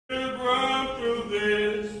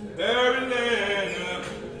this very land.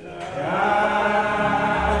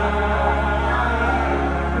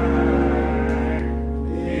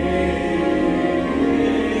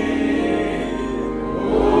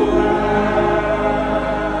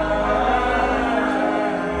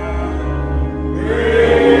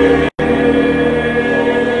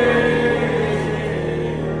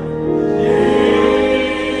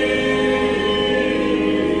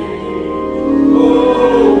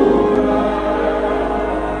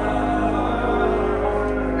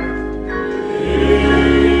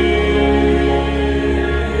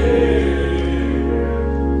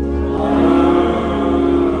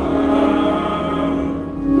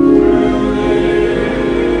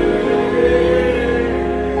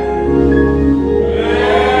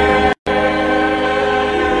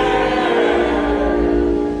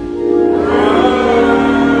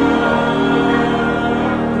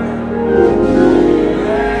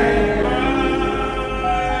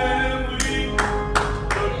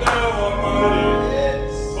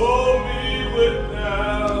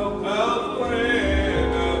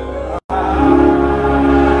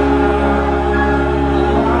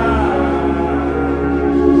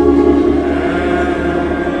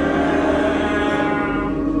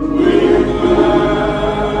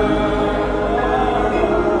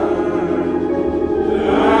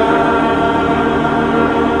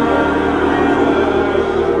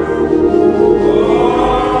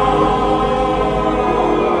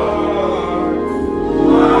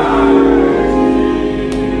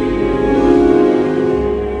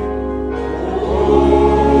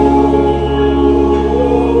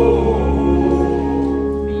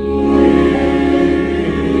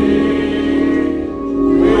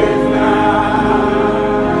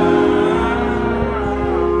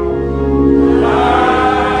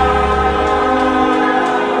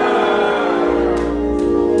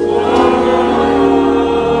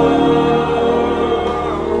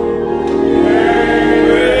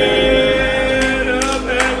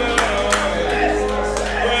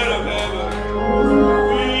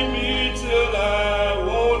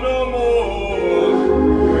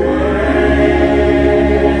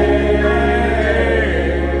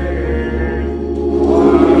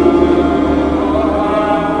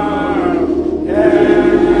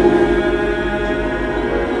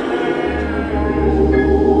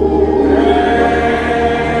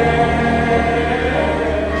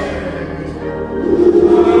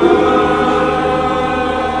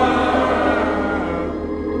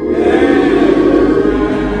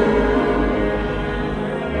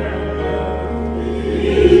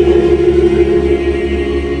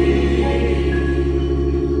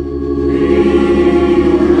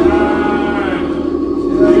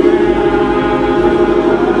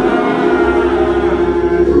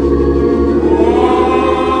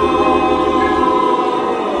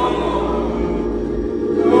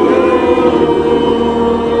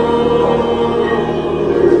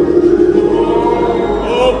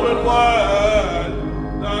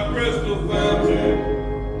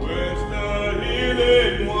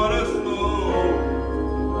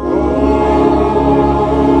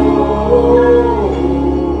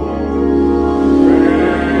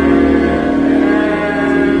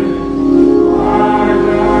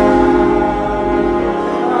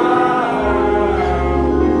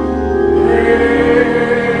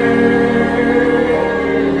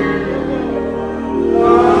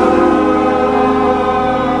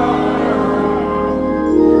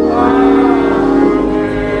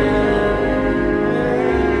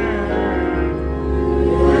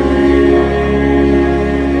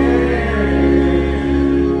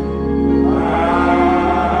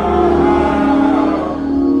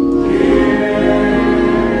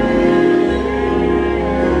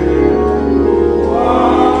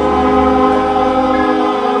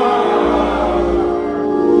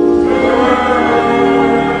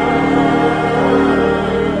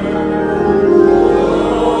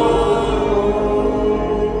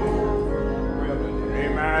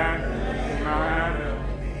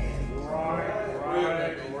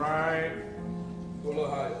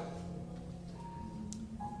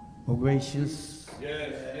 Oh, gracious,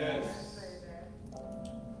 yes,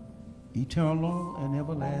 eternal and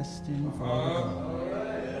everlasting Father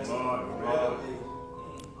God.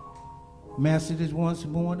 Master is once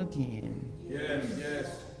born again. yes,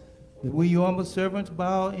 That we, your humble servants,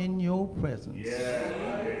 bow in your presence.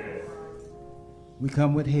 We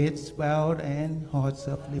come with heads bowed and hearts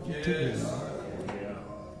uplifted to thee.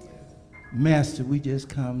 Master, we just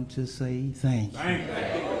come to say thank you.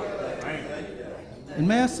 And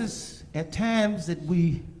masters, at times that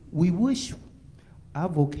we wish our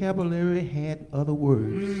vocabulary had other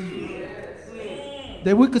words.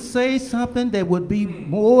 that we could say something that would be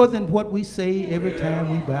more than what we say every time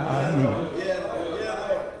we bow our knee.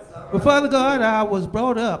 But Father God, I was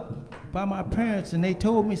brought up by my parents, and they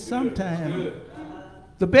told me sometime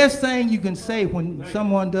the best thing you can say when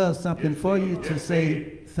someone does something for you to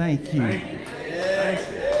say thank you.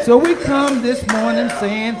 So we come this morning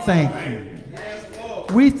saying thank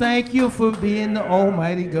you. We thank you for being the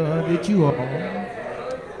Almighty God that you are.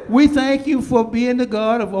 We thank you for being the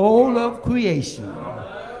God of all of creation.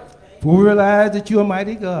 For we realize that you're a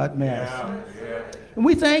mighty God, Master. And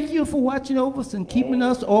we thank you for watching over us and keeping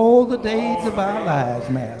us all the days of our lives,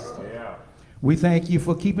 Master. We thank you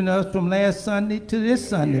for keeping us from last Sunday to this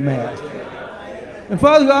Sunday, Master. And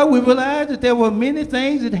Father God, we realize that there were many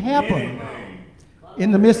things that happened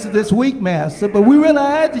in the midst of this week, Master, but we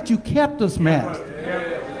realize that you kept us, Master.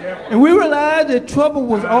 And we realize that trouble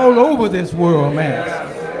was all over this world,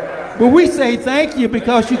 Master. But we say thank you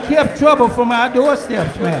because you kept trouble from our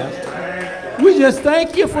doorsteps, Master. We just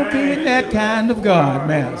thank you for being that kind of God,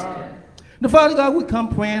 Master. Now, Father God, we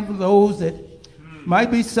come praying for those that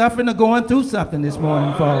might be suffering or going through something this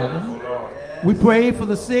morning, Father. We pray for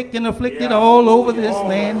the sick and afflicted all over this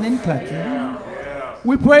land and country.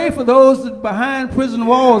 We pray for those that are behind prison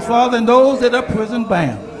walls, Father, and those that are prison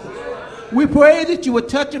bound. We pray that you would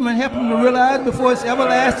touch them and help them to realize before it's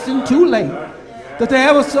everlasting too late that they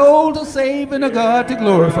have a soul to save and a God to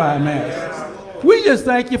glorify, Master. We just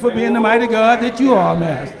thank you for being the mighty God that you are,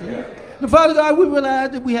 Master. Now, Father God, we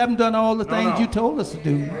realize that we haven't done all the things you told us to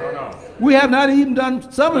do. We have not even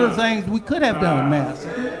done some of the things we could have done,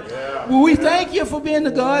 Master. Well, we thank you for being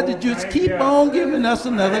the God that just keep on giving us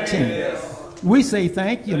another chance. We say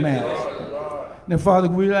thank you, Master. Now, Father,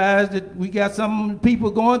 we realize that we got some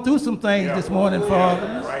people going through some things this morning,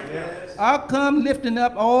 Father. I'll come lifting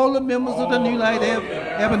up all the members of the New Light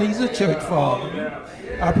Ebenezer Church, Father.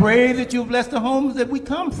 I pray that you bless the homes that we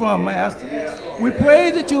come from, Master. We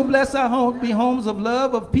pray that you bless our homes, be homes of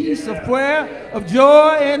love, of peace, of prayer, of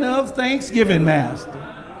joy, and of thanksgiving, Master.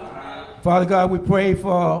 Father God, we pray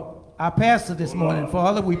for our pastor this morning,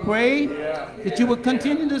 Father. We pray that you would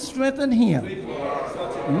continue to strengthen him.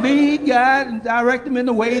 Lead, guide, and direct him in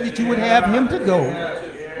the way that you would have him to go,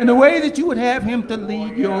 in the way that you would have him to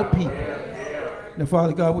lead your people. Now,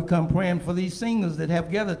 Father God, we come praying for these singers that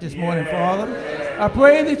have gathered this morning, Father. I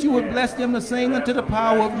pray that you would bless them to sing until the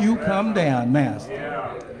power of you come down, Master.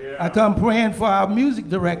 I come praying for our music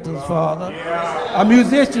directors, Father, our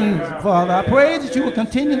musicians, Father. I pray that you will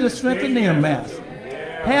continue to strengthen them, Master.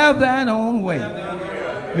 Have thine own way.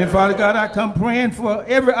 Then, Father God, I come praying for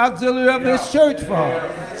every auxiliary of this church, Father.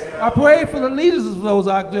 I pray for the leaders of those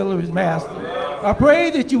auxiliaries, Master. I pray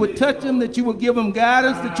that you would touch them, that you would give them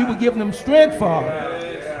guidance, that you would give them strength,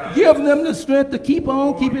 Father. Give them the strength to keep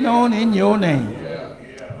on keeping on in your name.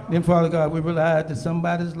 Then, Father God, we realize that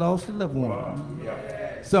somebody's lost a loved one.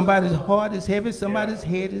 Somebody's heart is heavy, somebody's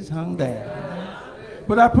head is hung down.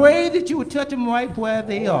 But I pray that you would touch them right where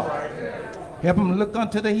they are. Help them look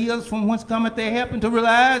unto the hills from whence cometh their help, and to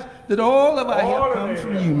realize that all of our help comes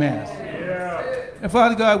from you, Master. And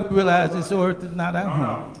Father God, we realize this earth is not our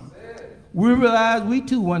home. We realize we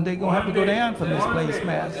too one day going to have to go down from this place,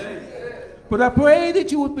 Master. But I pray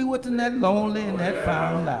that you would be with them that lonely and that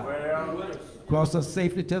found out. Cross us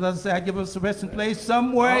safely to the other side. Give us a resting place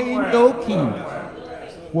somewhere in your kingdom,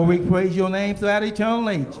 where we praise your name throughout eternal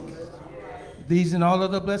ages. These and all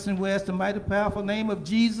of the blessings we ask in the mighty powerful name of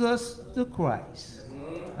Jesus the Christ,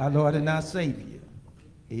 our Lord and our Savior.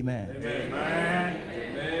 Amen. Amen.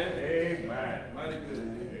 Amen. Amen. Mighty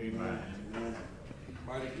good. Amen.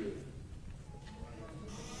 Mighty good.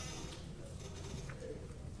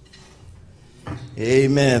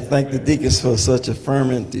 Amen. Thank the deacons for such a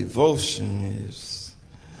fervent devotion. It's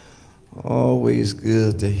always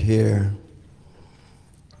good to hear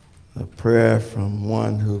a prayer from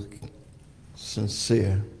one who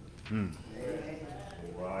sincere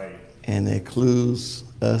and includes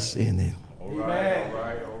us in it. All right, all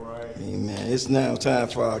right, all right. Amen. It's now time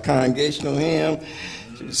for our congregational hymn.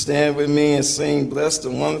 You stand with me and sing "Bless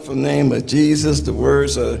the Wonderful Name of Jesus." The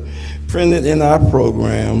words are printed in our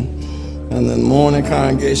program. And the morning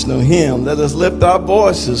congregational hymn, let us lift our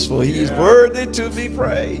voices, for he's worthy to be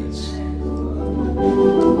praised.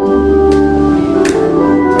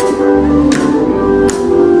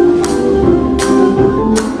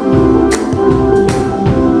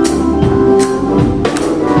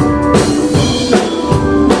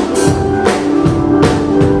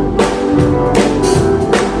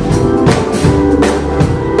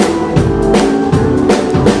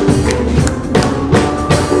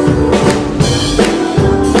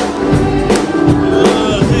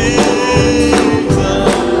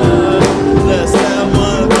 Bless that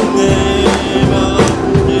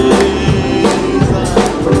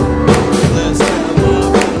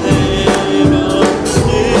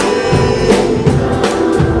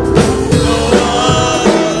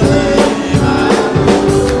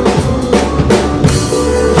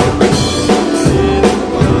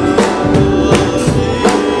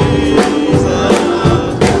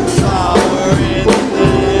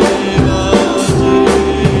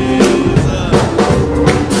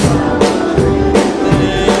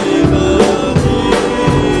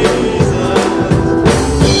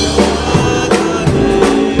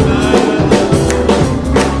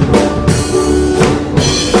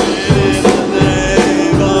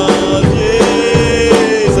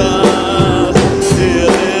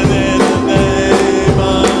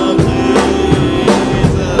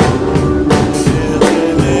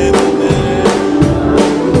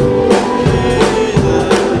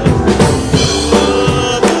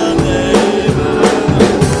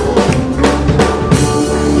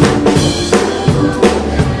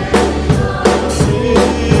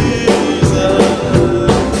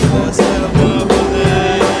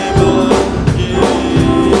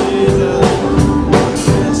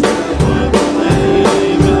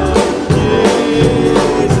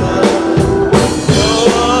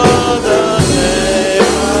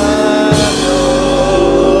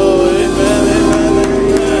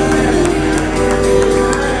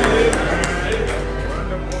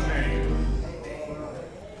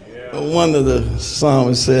one of the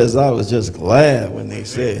psalmists says, I was just glad when they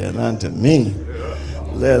said unto me,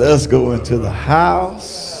 let us go into the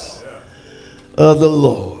house of the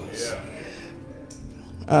Lord.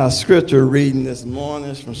 Our scripture reading this morning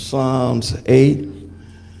is from Psalms 8.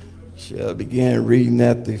 Shall begin reading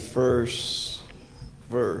at the first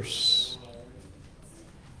verse.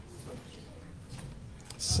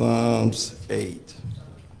 Psalms 8.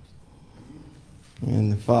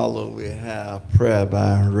 And follow we have prayer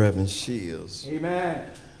by Reverend Shields.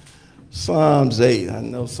 Amen. Psalms 8. I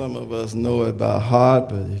know some of us know it by heart,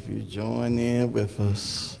 but if you join in with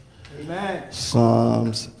us. Amen.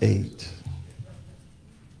 Psalms 8.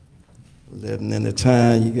 Living in the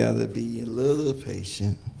time, you got to be a little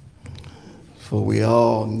patient, for we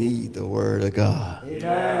all need the word of God. Amen.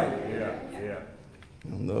 Yeah. I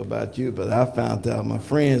don't know about you, but I found out my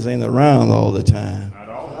friends ain't around all the time. Not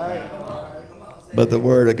all. But the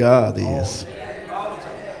word of God is.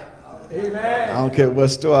 Amen. I don't care what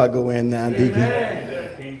store I go in now, Deacon.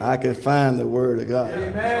 Amen. I can find the word of God.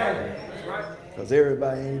 Amen. Because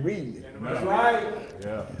everybody ain't reading it. That's right.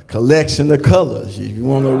 Yeah. Collection of colors. If you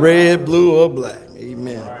want a red, blue, or black.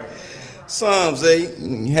 Amen. Psalms 8.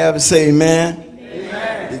 You have it say amen.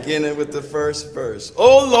 Amen. Beginning with the first verse.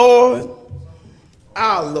 O Lord,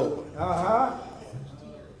 our Lord,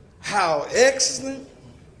 how excellent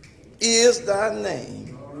is thy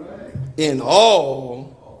name in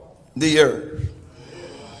all the earth,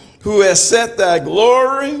 who has set thy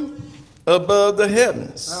glory above the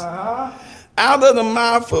heavens. Out of the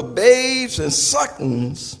mouth of babes and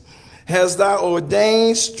sucklings hast thou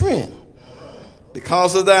ordained strength.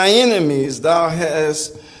 Because of thy enemies thou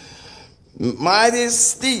hast mighty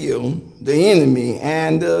still the enemy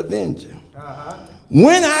and the avenger.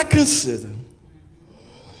 When I consider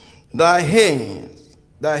thy heavens,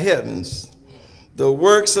 the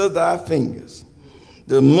works of thy fingers,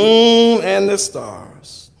 the moon and the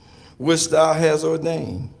stars, which thou hast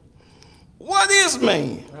ordained. What is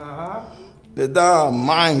man that thou art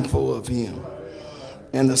mindful of him,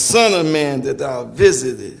 and the Son of Man that thou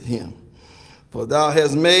visited him? For thou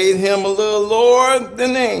hast made him a little lower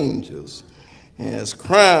than angels, and hast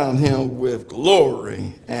crowned him with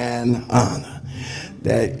glory and honor.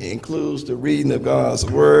 That includes the reading of God's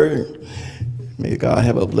word. May God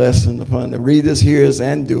have a blessing upon the readers, hearers,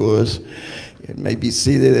 and doers. It may be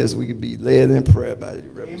seated as we be led in prayer by the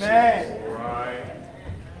Reverend. Amen.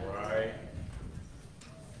 Right.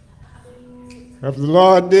 If the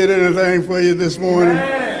Lord did anything for you this morning,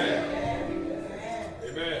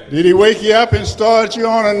 did he wake you up and start you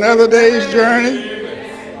on another day's journey?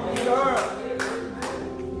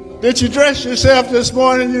 Did you dress yourself this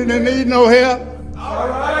morning? You didn't need no help? All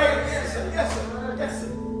right.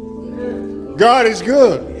 God is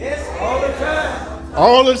good. All the time.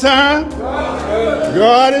 All the time?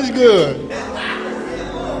 God is good.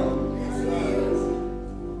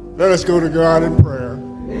 Let us go to God in prayer.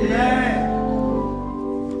 Amen.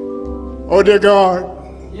 Oh, dear God,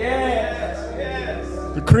 Yes.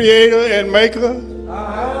 the creator and maker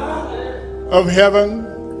of heaven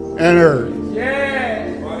and earth.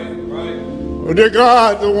 Yes. Oh, dear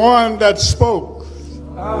God, the one that spoke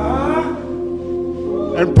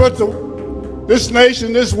and put this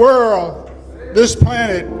nation, this world, this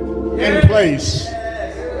planet in place.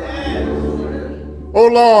 Oh,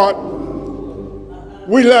 Lord,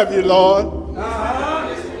 we love you, Lord.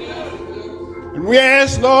 And we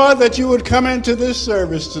ask, Lord, that you would come into this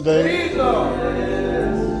service today.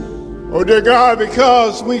 Oh, dear God,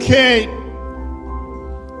 because we can't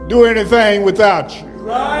do anything without you.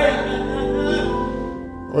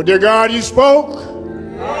 Oh, dear God, you spoke,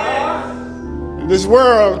 and this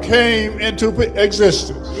world came into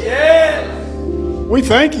existence. We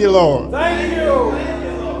thank you, Lord. Thank you.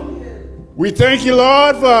 We thank you,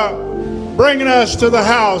 Lord, for bringing us to the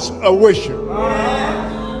house of worship.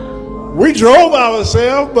 We drove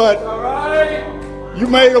ourselves, but you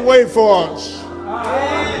made a way for us.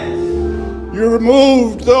 You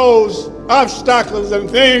removed those obstacles and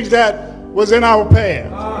things that was in our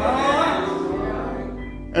path.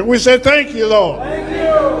 And we say thank you, Lord. Thank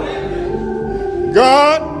you.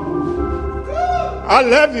 God, I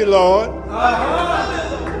love you, Lord.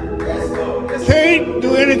 Can't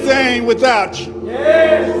do anything without you.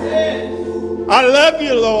 I love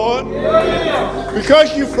you, Lord,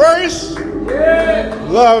 because you first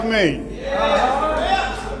loved me.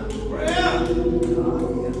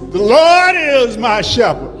 The Lord is my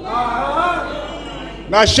shepherd,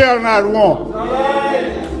 and I shall not want.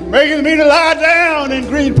 Making me to lie down in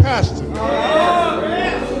green pastures.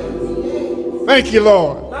 Thank you,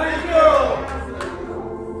 Lord.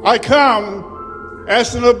 I come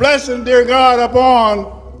asking a blessing, dear God, upon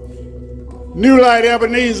New Light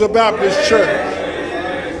Ebenezer Baptist Church.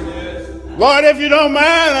 Lord, if you don't mind,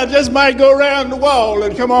 I just might go around the wall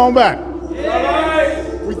and come on back.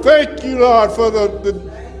 We thank you, Lord, for the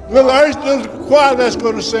little choir that's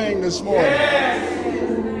going to sing this morning.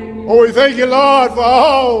 Oh, we thank you, Lord, for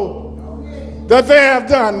all that they have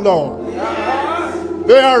done, Lord.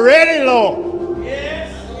 They are ready, Lord.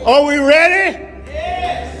 Are we ready?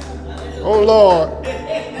 Oh, Lord,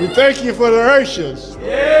 we thank you for the ushers.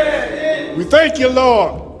 We thank you,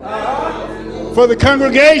 Lord, for the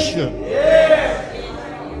congregation.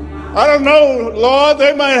 I don't know, Lord,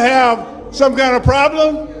 they might have some kind of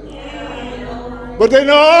problem, but they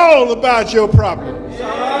know all about your problems.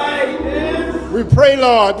 We pray,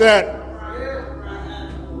 Lord, that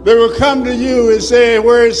they will come to you and say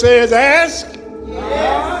where it says, ask,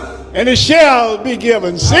 and it shall be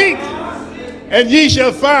given. Seek, and ye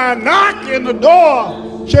shall find. Knock, and the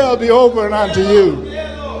door shall be opened unto you.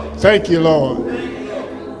 Thank you, Lord.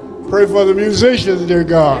 Pray for the musicians, dear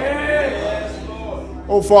God.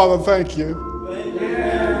 Oh, Father, thank you.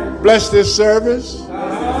 Bless this service.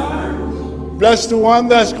 Bless the one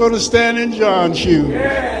that's going to stand in John's shoes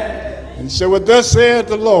and say what thus saith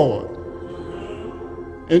the Lord.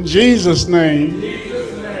 In Jesus' name,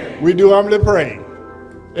 we do humbly pray.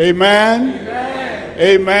 Amen,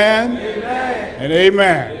 amen, and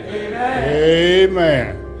amen.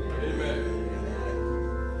 Amen.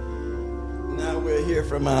 Now we'll hear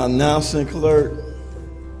from our announcing clerk.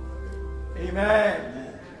 Amen.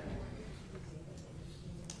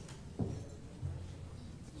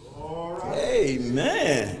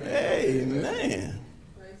 Amen. Amen.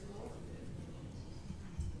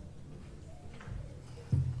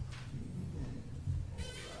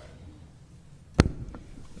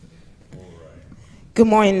 Good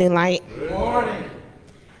morning, New Light. Good morning.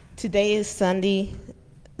 Today is Sunday,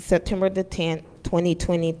 September the 10th,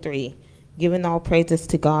 2023. Giving all praises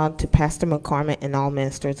to God, to Pastor McCormick, and all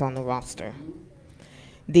ministers on the roster.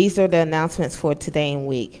 These are the announcements for today and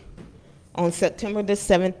week. On September the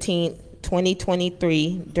 17th,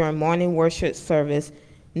 2023, during morning worship service,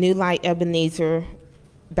 New Light Ebenezer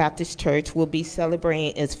Baptist Church will be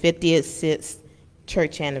celebrating its 56th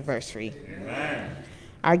church anniversary. Amen.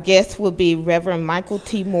 Our guest will be Reverend Michael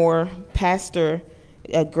T. Moore, pastor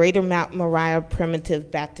at Greater Mount Moriah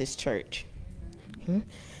Primitive Baptist Church.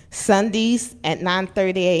 Sundays at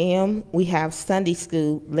 9:30 a.m., we have Sunday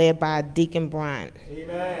school led by Deacon Bryant.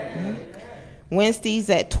 Amen. Wednesdays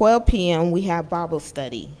at 12 p.m., we have Bible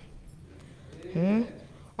study.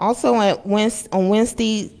 Also on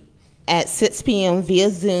Wednesday at 6 p.m. via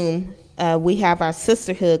Zoom, we have our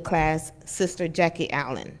sisterhood class, Sister Jackie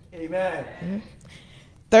Allen. Amen.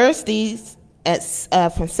 Thursdays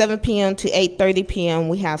from 7 p.m. to 8:30 p.m.,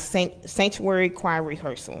 we have Sanctuary Choir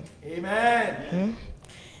rehearsal. Amen.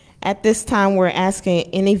 At this time, we're asking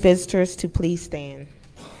any visitors to please stand.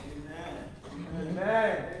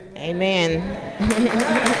 Amen. Amen.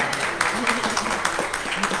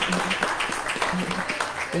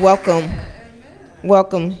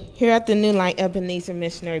 Welcome. Here at the New Light Ebenezer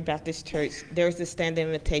Missionary Baptist Church, there's a standing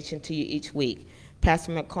invitation to you each week.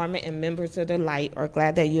 Pastor McCormick and members of the Light are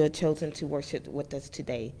glad that you have chosen to worship with us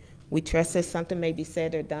today. We trust that something may be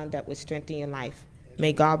said or done that will strengthen your life.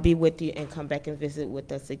 May God be with you and come back and visit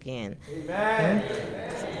with us again. Amen.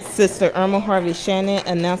 Sister Irma Harvey Shannon,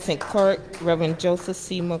 announcing clerk, Reverend Joseph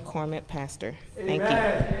C. McCormick, pastor. Thank you.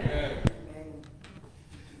 Amen.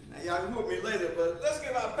 Now, y'all can put me later, but let's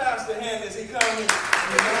give our pastor a hand as he comes.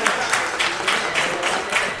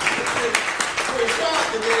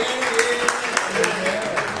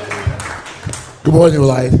 Good morning, New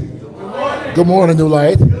Light. Good morning, New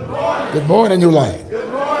Light. Good morning, New Light.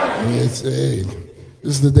 Yes, hey,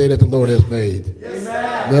 this is the day that the Lord has made.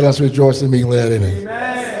 Let us rejoice and be glad in it.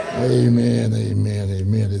 Amen, amen,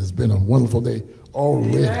 amen. It has been a wonderful day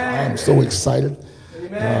already. I'm so excited.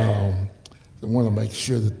 I want to make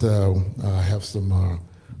sure that I have some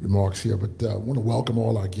remarks here, but I want to welcome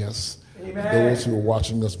all our guests, those who are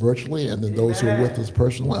watching us virtually, and then those who are with us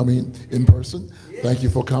in person. Thank you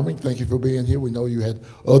for coming. Thank you for being here. We know you had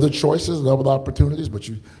other choices and other opportunities, but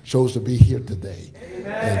you chose to be here today.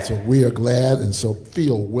 And so we are glad, and so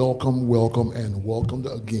feel welcome, and welcomed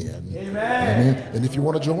again. Amen. And if you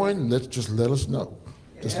want to join, let us know.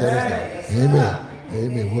 Just let us know. Amen.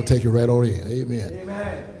 Amen. We'll take you right on in. Amen.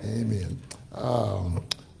 Amen.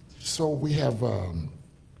 So we have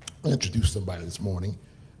introduced somebody this morning.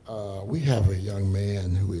 We have a young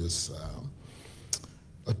man who is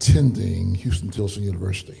attending Houston-Tilson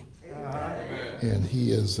University. And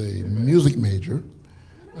he is a music major.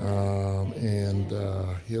 And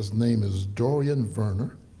his name is Dorian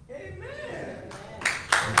Verner. Amen.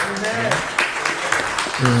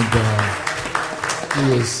 And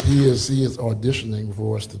he is auditioning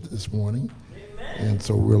for us this morning. And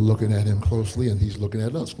so we're looking at him closely, and he's looking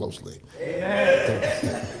at us closely.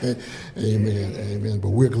 Amen. Amen. Amen. But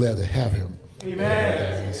we're glad to have him.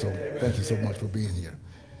 Amen. And so thank you so much for being here.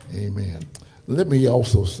 Amen. Let me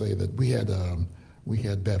also say that we had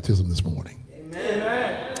baptism this morning.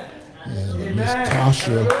 Amen. And Miss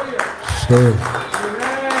Tasha served.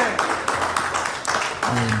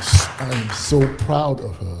 I am so proud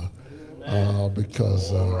of her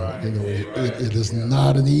because it is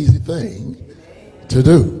not an easy thing to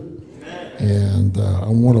do. And I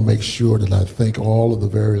want to make sure that I thank all of the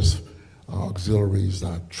various auxiliaries,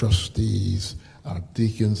 our trustees, our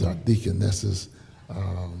deacons, our deaconesses,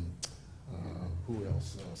 who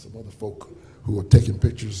else? Some other folk who are taking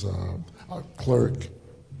pictures, our clerk,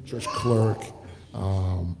 church clerk,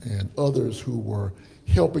 and others who were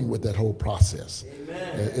helping with that whole process.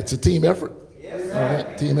 It's a team effort. Yes, all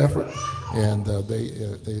right, team effort, and they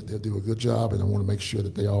do a good job, and I want to make sure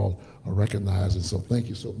that they all are recognized. And so, thank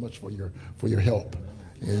you so much for your help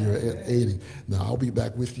and your aiding. Now, I'll be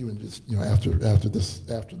back with you, and just after the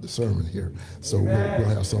sermon here, so we'll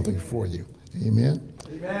have something for you. Amen.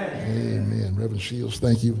 Amen. Reverend Shields,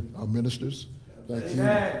 thank you. Our ministers, thank you.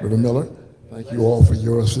 Reverend Miller, thank you all for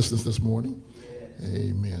your assistance this morning.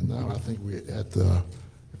 Amen. Now, I think we're at.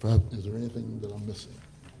 Is there anything that I'm missing?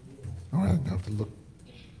 All right, I have to look.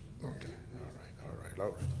 Okay, all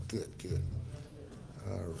right. Good.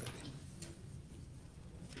 All right.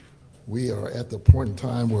 We are at the point in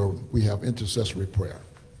time where we have intercessory prayer.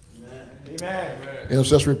 Amen.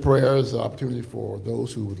 Intercessory prayer is an opportunity for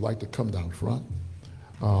those who would like to come down front,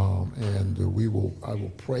 and I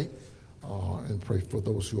will pray and pray for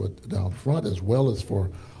those who are down front, as well as for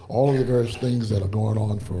all of the various things that are going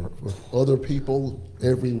on for other people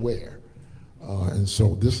everywhere. And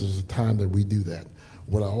so this is the time that we do that.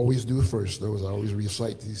 What I always do first, though, is I always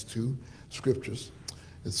recite these two scriptures.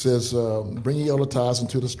 It says, bring ye all the tithes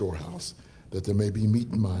into the storehouse, that there may be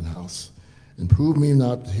meat in mine house. And prove me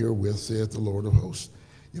not herewith, saith the Lord of hosts,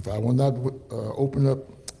 if I will not open the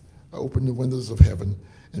windows of heaven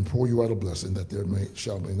and pour you out a blessing, that there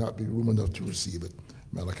shall not be room enough to receive it.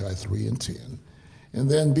 Malachi 3:10. And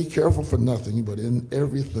then be careful for nothing, but in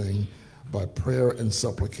everything by prayer and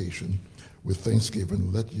supplication with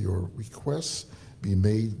thanksgiving, let your requests be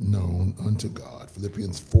made known unto God.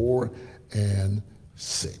 Philippians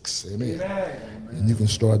 4:6. Amen. Amen. And you can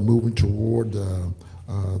start moving toward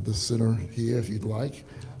the center here if you'd like.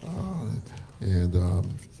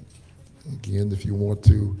 Again, if you want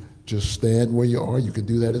to just stand where you are, you can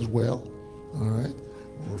do that as well. All right?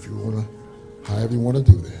 Or if you want to, however you want to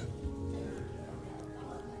do that.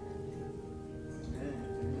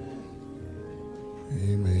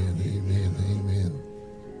 Amen, amen, amen.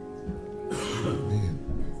 Amen.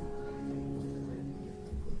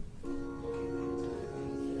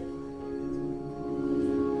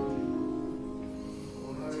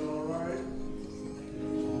 All right.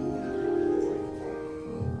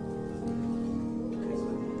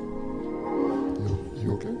 You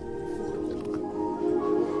okay?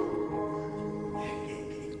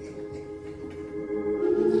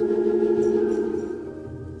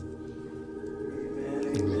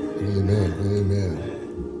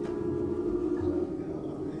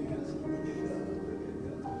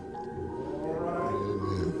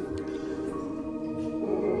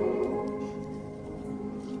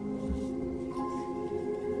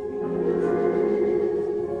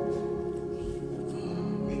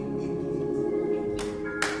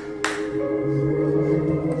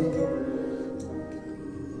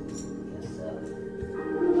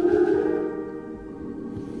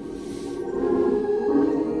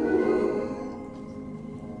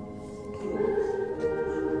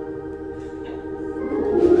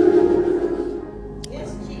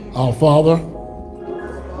 Our Father,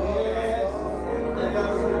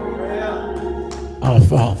 our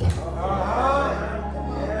Father,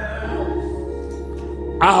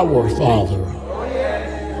 our Father,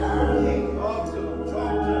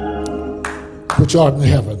 which art in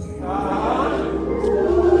heaven,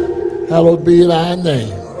 hallowed be thy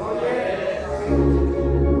name.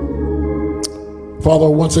 Father,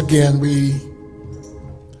 once again, we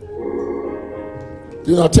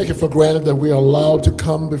do not take it for granted that we are allowed to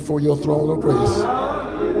come before your throne of grace.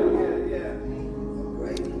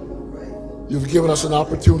 You've given us an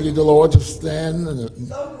opportunity, the Lord, to stand and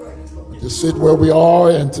to sit where we are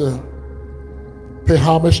and to pay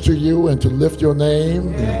homage to you and to lift your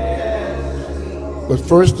name. But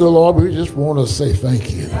first, the Lord, we just want to say thank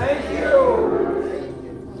you.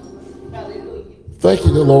 Thank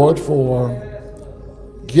you, the Lord, for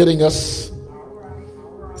getting us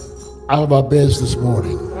out of our beds this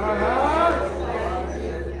morning,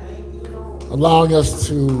 allowing us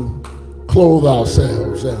to clothe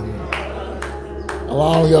ourselves and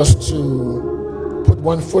allowing us to put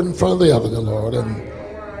one foot in front of the other, dear Lord, and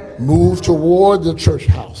move toward the church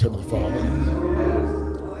house, Heavenly Father.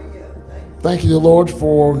 Thank you, dear Lord,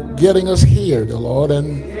 for getting us here, dear Lord,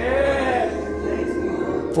 and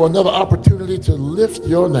for another opportunity to lift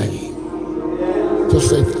your name, to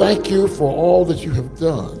say thank you for all that you have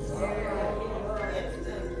done.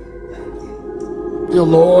 Dear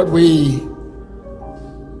Lord, we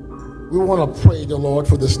want to pray, dear Lord,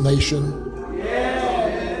 for this nation.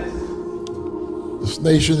 This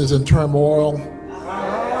nation is in turmoil.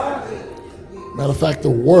 Matter of fact, the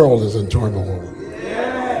world is in turmoil.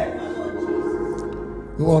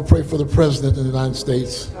 We want to pray for the President of the United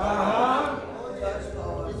States,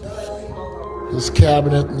 his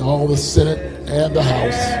cabinet, and all the Senate and the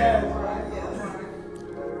House.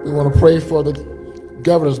 We want to pray for the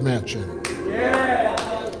governor's mansion,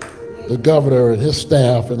 the governor and his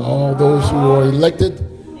staff, and all those who are elected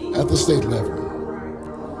at the state level.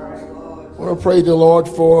 I want to pray, dear Lord,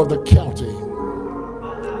 for the county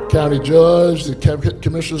judge, the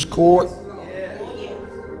commissioner's court,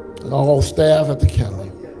 and all staff at the county.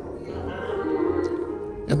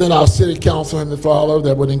 And then our city council, Heavenly Father,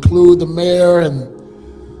 that would include the mayor and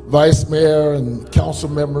vice mayor and council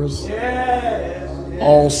members,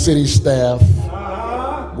 all city staff,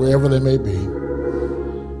 wherever they may be.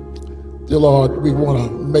 Dear Lord, we want to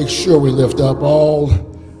make sure we lift up all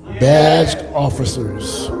badged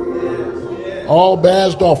officers. All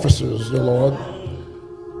badged officers, dear Lord.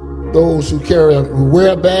 Those who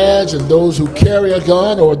wear a badge, and those who carry a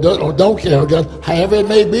gun or don't carry a gun, however it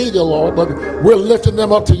may be, dear Lord, but we're lifting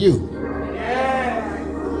them up to you.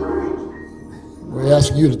 We're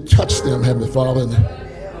asking you to touch them, Heavenly Father, and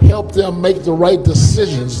help them make the right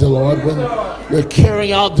decisions, dear Lord, when they're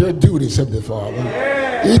carrying out their duties, Heavenly Father.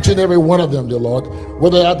 Each and every one of them, dear Lord,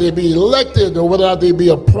 whether they be elected or whether they be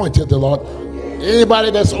appointed, dear Lord,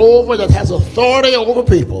 anybody that has authority over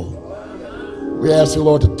people, we ask you,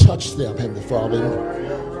 Lord, to touch them, Heavenly Father,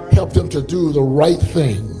 and help them to do the right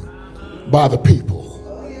thing by the people.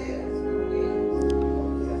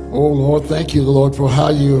 Oh, Lord, thank you, Lord, for how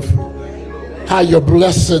you're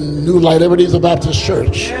blessing New Light Ebenezer Baptist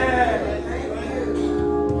Church.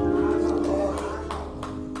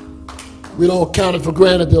 We don't count it for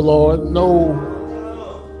granted, dear Lord.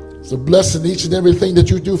 No, it's a blessing each and everything that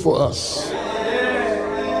you do for us.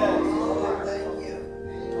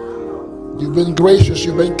 You've been gracious,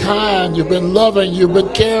 you've been kind, you've been loving, you've been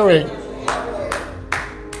caring.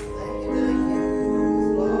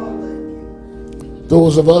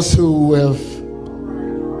 Those of us who have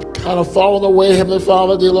kind of fallen away, Heavenly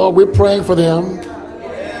Father, dear Lord, we're praying for them.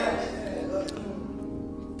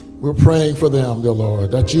 We're praying for them, dear Lord,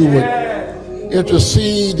 that you would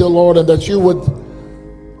intercede, dear Lord, and that you would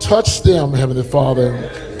touch them, Heavenly Father,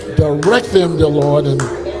 direct them, dear Lord, and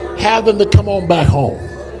have them to come on back home.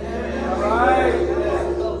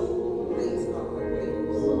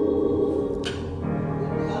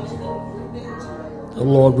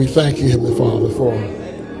 Lord, we thank you, Heavenly Father, for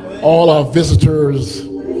all our visitors,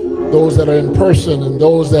 those that are in person and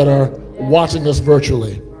those that are watching us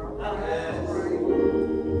virtually.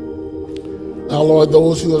 Now, Lord,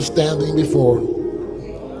 those who are standing before,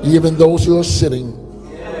 even those who are sitting,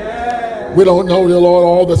 we don't know, dear Lord,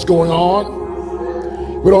 all that's going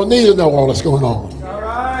on. We don't need to know all that's going on.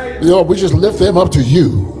 Lord, we just lift them up to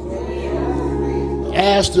you.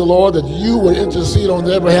 Ask, dear Lord, that you would intercede on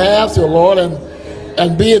their behalf, dear Lord,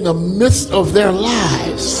 and be in the midst of their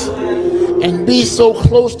lives and be so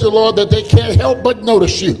close to Lord that they can't help but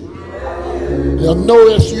notice you. They'll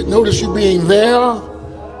notice you being there,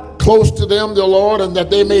 close to them, dear Lord, and that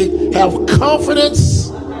they may have confidence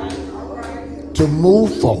to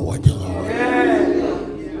move forward, dear Lord.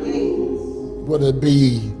 Whether it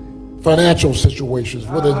be financial situations,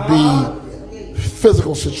 whether it be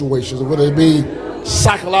physical situations, whether it be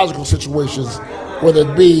psychological situations, whether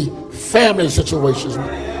it be family situations,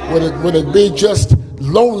 whether it be just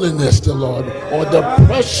loneliness, dear Lord, or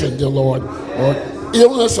depression, dear Lord, or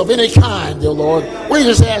illness of any kind, dear Lord. We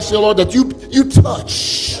just ask, dear Lord, that you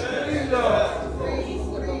touch.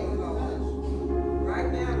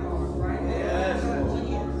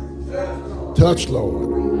 Touch, Lord.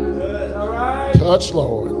 Touch,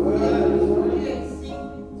 Lord.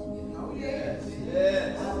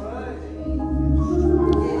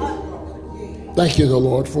 Thank you, dear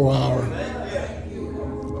Lord, for our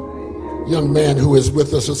young man who is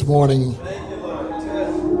with us this morning,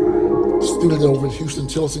 student over at Houston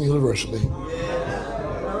Tillotson University.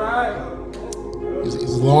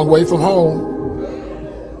 He's a long way from home.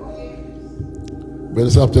 But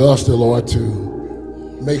it's up to us, dear Lord, to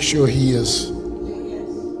make sure he is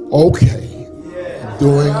okay,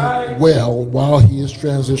 doing well while he is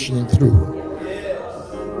transitioning through.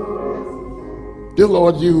 Dear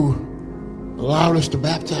Lord, you allowed us to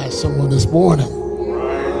baptize someone this morning,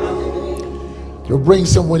 to bring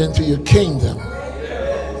someone into your kingdom.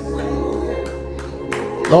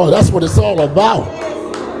 Lord, that's what it's all about.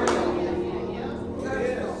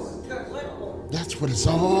 That's what it's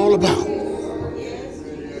all about.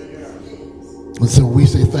 And so we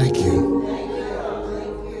say thank you.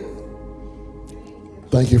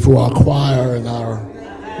 Thank you for our choir and our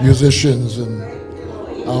musicians and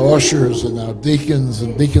our ushers and our deacons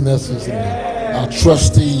and deaconesses and our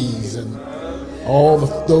trustees and all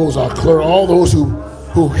those, our clerk, all those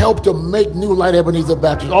who help to make New Light Ebenezer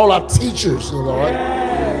Baptist, all our teachers, dear Lord,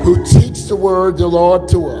 who teach the word, dear Lord,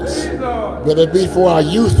 to us, whether it be for our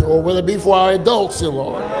youth or whether it be for our adults, dear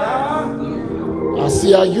Lord. I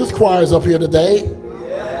see our youth choirs up here today.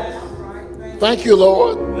 Thank you,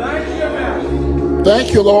 Lord.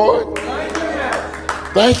 Thank you, Lord.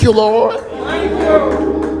 Thank you, Lord.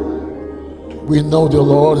 We know, dear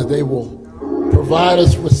Lord, that they will provide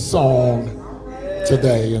us with song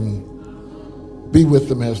today, and be with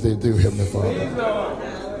them as they do, Heavenly Father.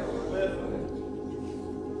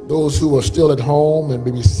 Those who are still at home and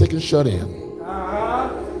may be sick and shut in,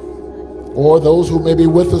 or those who may be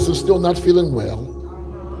with us and still not feeling well,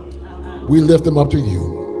 we lift them up to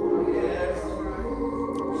you.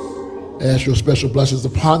 Ask your special blessings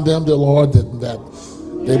upon them, dear Lord, that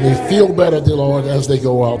they may feel better, dear Lord, as they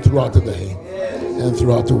go out throughout the day and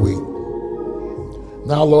throughout the week.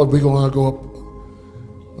 Now, Lord, we're going to go up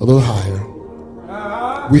a little higher.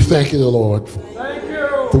 We thank you, dear Lord,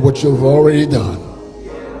 for what you've already done.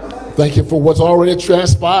 Thank you for what's already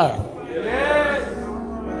transpired.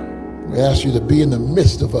 We ask you to be in the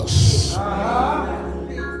midst of us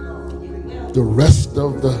the rest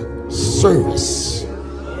of the service.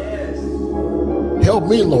 Help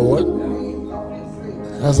me, Lord,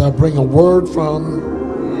 as I bring a word from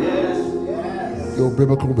your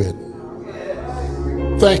biblical bit.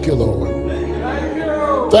 Thank you, Lord.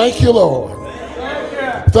 Thank you, Lord.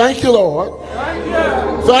 Thank you, Lord.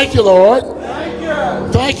 Thank you, Lord.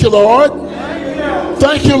 Thank you, Lord.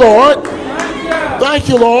 Thank you, Lord. Thank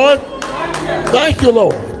you, Lord. Thank you,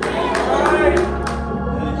 Lord.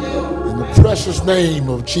 In the precious name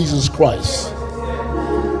of Jesus Christ,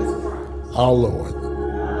 our Lord.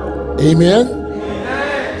 Amen.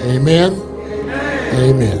 Amen.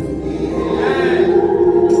 Amen.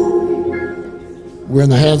 We're in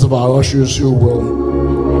the hands of our ushers who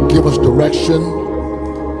will give us direction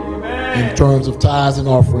in terms of tithes and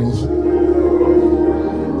offerings.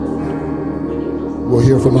 We'll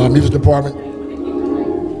hear from our music department,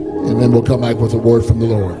 and then we'll come back with a word from the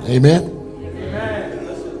Lord. Amen.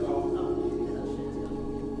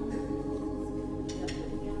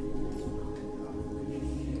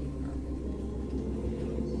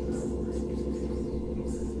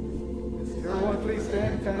 Everyone, please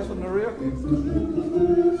stand. Pastor Maria. Thank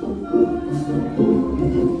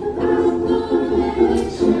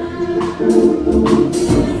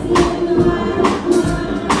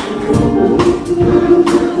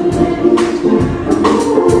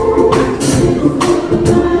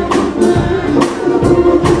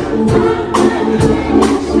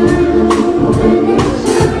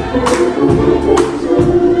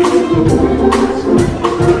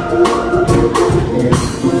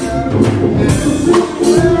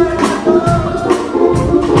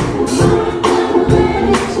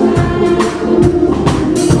you.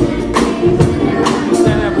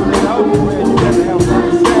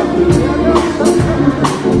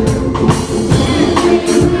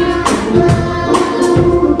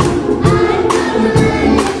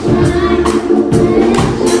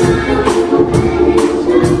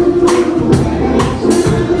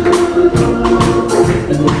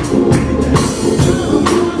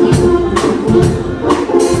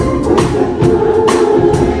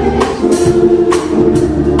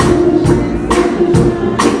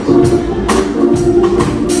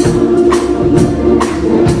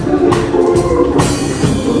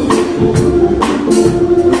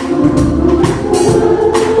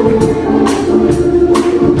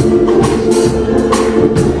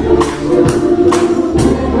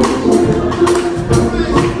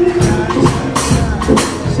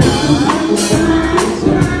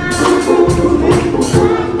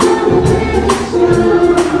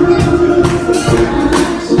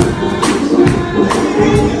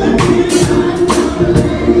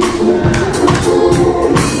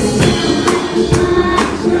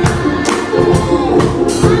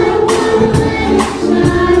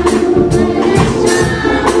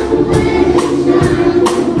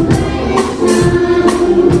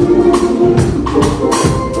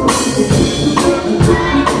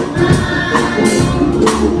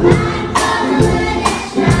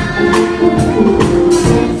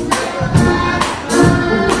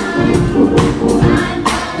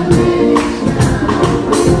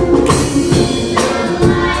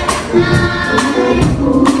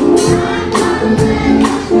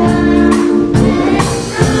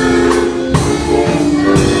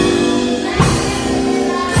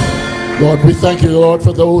 Lord, we thank you, Lord,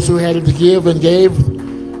 for those who had to give and gave.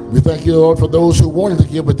 We thank you, Lord, for those who wanted to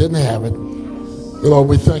give but didn't have it. Lord,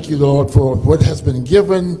 we thank you, Lord, for what has been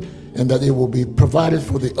given and that it will be provided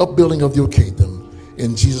for the upbuilding of your kingdom.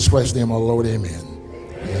 In Jesus Christ's name, our Lord, amen.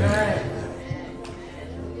 Amen.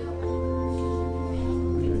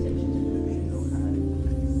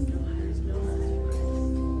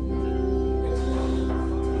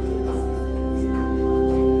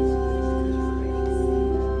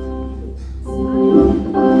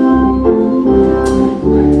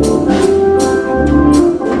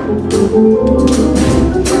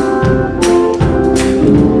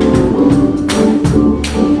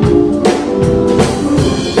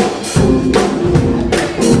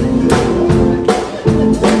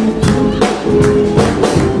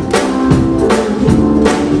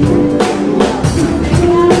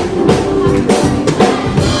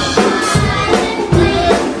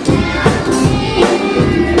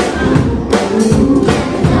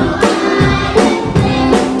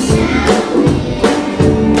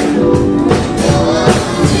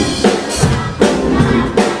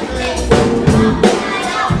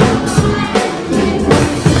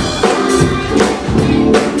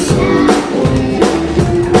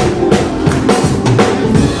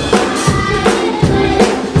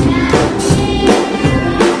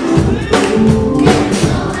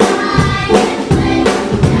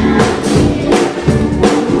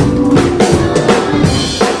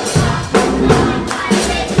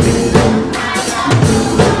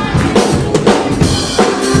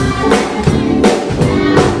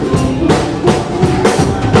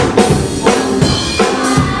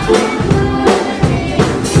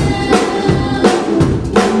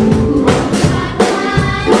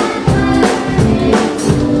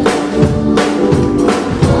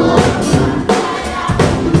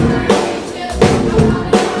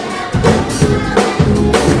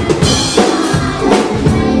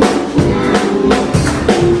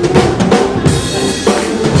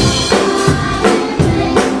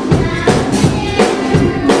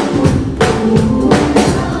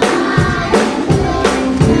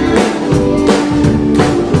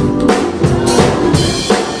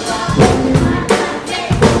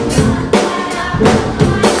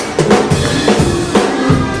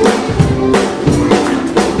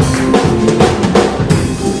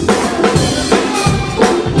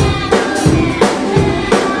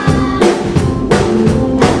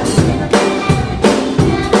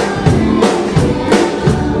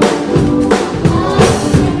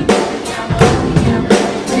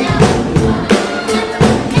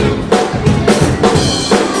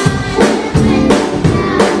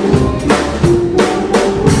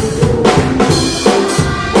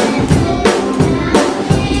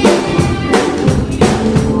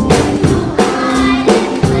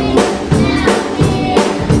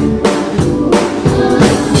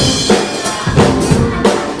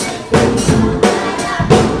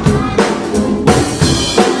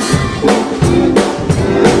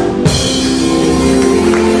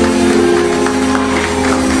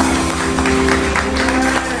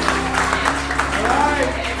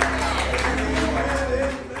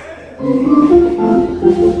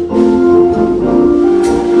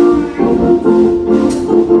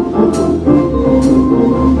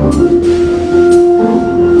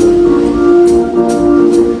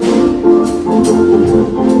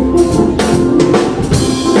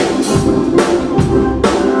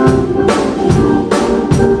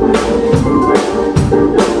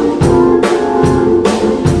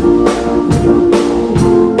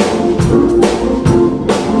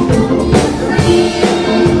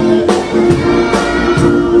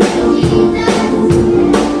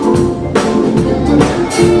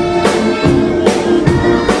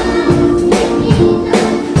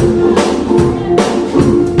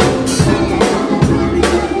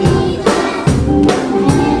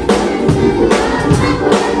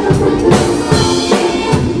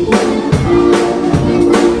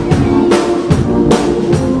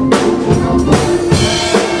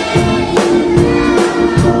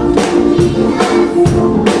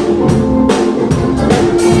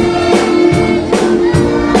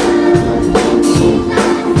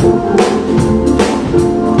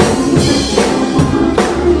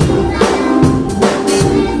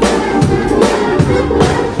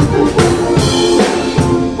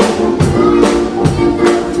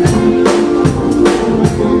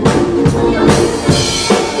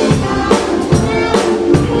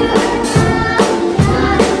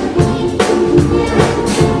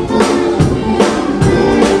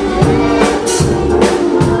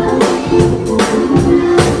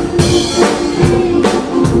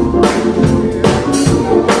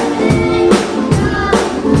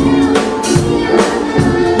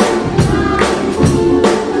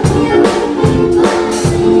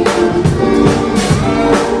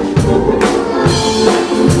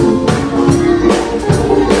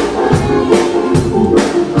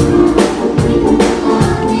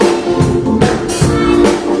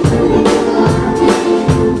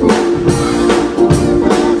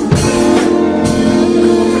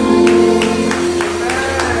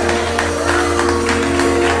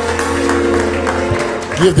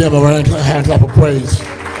 Give them a hand clap of praise.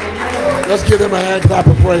 Let's give them a hand clap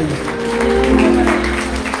of praise.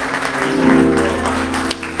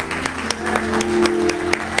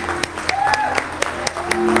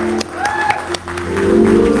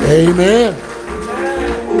 Amen.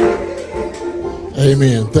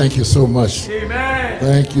 Amen. Thank you so much. Amen.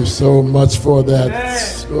 Thank you so much for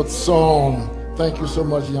that good song. Thank you so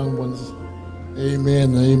much, young ones.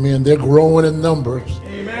 Amen. Amen. They're growing in numbers.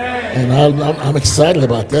 Amen. And I'm excited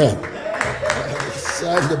about that. I'm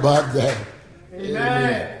excited about that.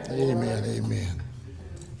 Amen. Amen. Amen.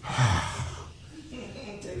 All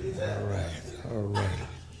right. All right.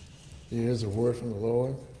 Here's a word from the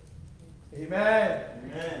Lord. Amen.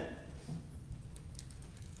 Amen.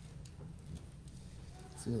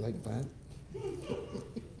 See you like that?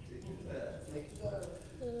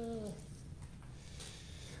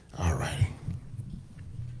 All right.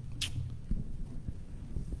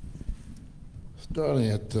 Starting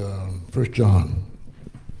at 1 John,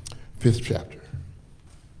 5th chapter.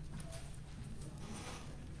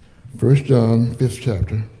 1 John, 5th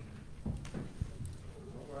chapter.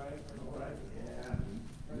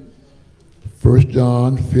 1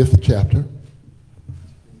 John, 5th chapter.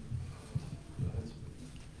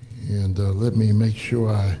 And let me make sure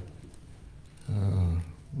I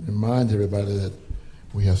remind everybody that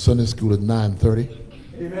we have Sunday school at 9:30.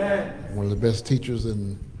 Amen. One of the best teachers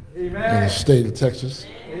in the Amen. state of Texas.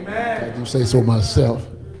 I Amen. do say so myself.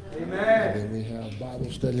 And Amen. then we have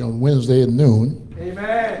Bible study on Wednesday at noon.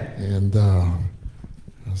 Amen. And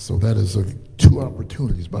so that is two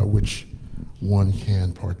opportunities by which one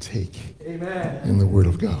can partake Amen. in the Word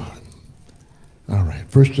of God. All right,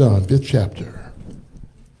 1 John, 5th chapter,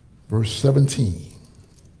 verse 17.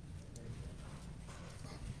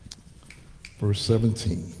 Verse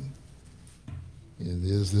 17. It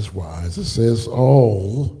is this wise. It says,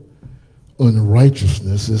 all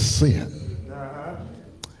unrighteousness is sin. Uh-huh.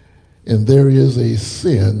 And there is a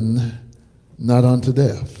sin not unto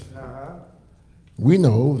death. Uh-huh. We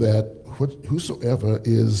know that whosoever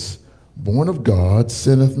is born of God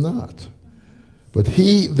sinneth not. But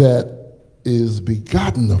he that is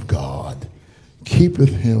begotten of God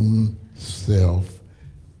keepeth himself,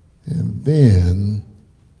 and then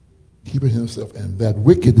keepeth himself, and that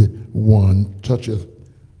wicked one toucheth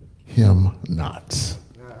him not.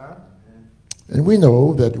 Uh-huh. And we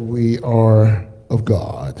know that we are of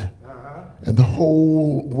God, Uh-huh. and the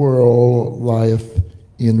whole world lieth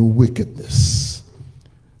in wickedness.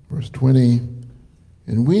 Verse 20,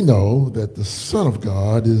 and we know that the Son of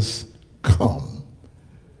God is come,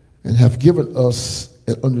 and hath given us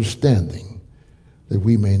an understanding, that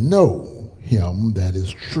we may know him that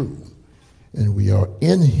is true, and we are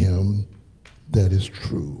in him that is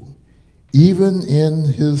true, even in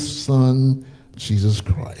his Son, Jesus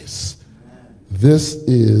Christ. This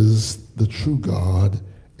is the true God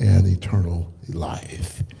and eternal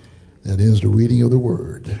life. That is the reading of the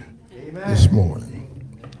word this morning.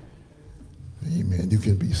 Amen. You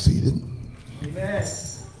can be seated. Amen.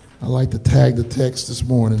 I like to tag the text this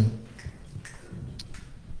morning.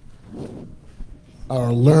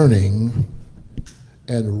 Our learning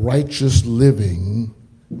and righteous living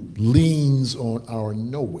leans on our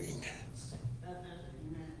knowing.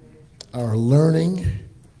 Our learning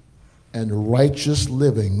and righteous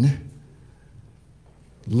living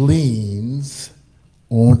leans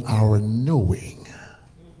on our knowing.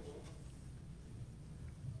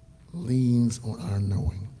 Leans on our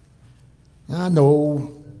knowing. I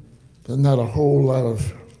know there's not a whole lot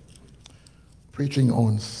of preaching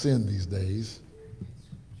on sin these days.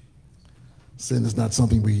 Sin is not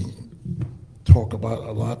something we talk about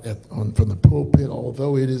a lot from the pulpit,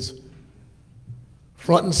 although it is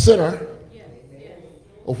front and center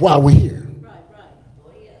of why we're here.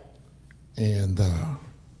 And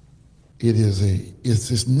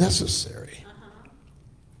it's necessary.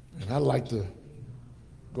 And I like to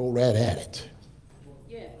go right at it.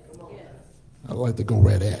 I like to go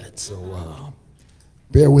right at it. So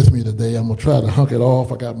bear with me today. I'm gonna try to hunk it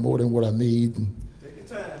off. I got more than what I need,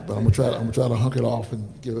 but I'm gonna try to hunk it off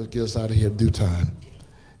and get us out of here in due time.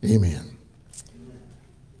 Amen.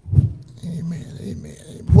 Amen.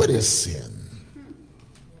 Amen. What is sin?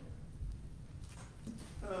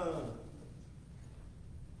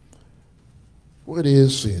 What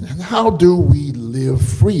is sin? And how do we live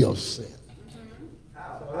free of sin?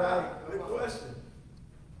 Good question.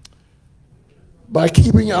 By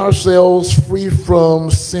keeping ourselves free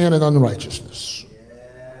from sin and unrighteousness.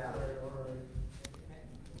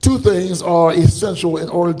 Two things are essential in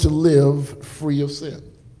order to live free of sin.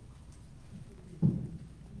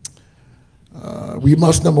 We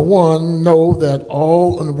must, number one, know that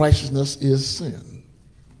all unrighteousness is sin.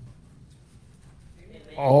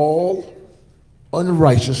 all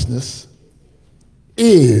unrighteousness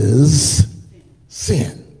is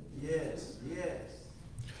sin. Yes, yes.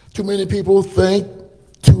 Too many people think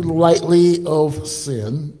too lightly of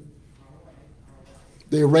sin.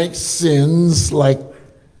 They rank sins like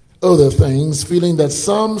other things, feeling that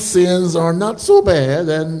some sins are not so bad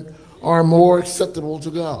and are more acceptable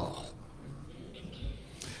to God.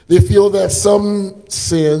 They feel that some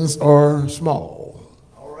sins are small.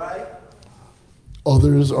 All right.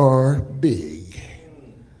 Others are big.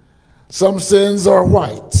 Some sins are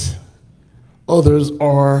white. Others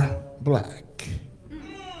are black.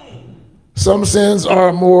 Some sins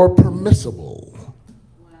are more permissible.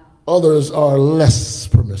 Others are less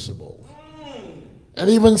permissible. And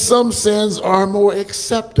even some sins are more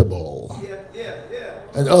acceptable.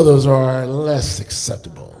 And others are less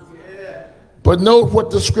acceptable. But note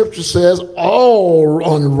what the scripture says,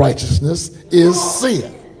 all unrighteousness is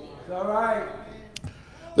sin. All right.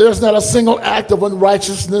 There's not a single act of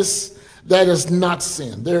unrighteousness that is not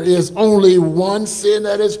sin. There is only one sin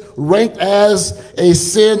that is ranked as a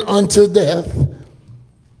sin unto death.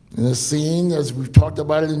 And the sin, as we've talked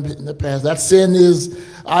about it in the past, that sin is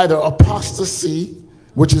either apostasy,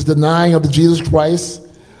 which is denying of Jesus Christ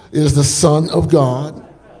is the Son of God.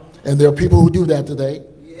 And there are people who do that today.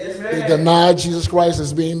 They deny Jesus Christ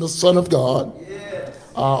as being the Son of God.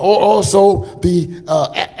 Or also the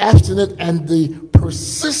abstinent and the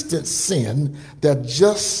persistent sin that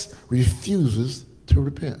just refuses to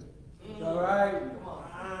repent. All right.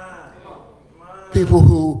 People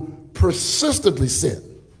who persistently sin.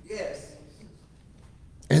 Yes.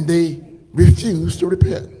 And they refuse to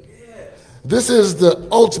repent. This is the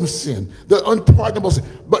ultimate sin, the unpardonable sin.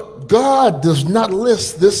 But God does not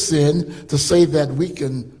list this sin to say that we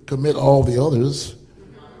can commit all the others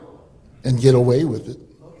and get away with it.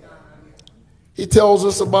 He tells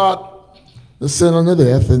us about the sin unto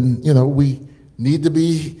death, and we need to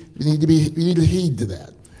heed to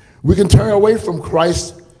that. We can turn away from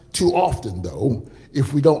Christ too often, though,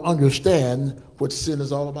 if we don't understand what sin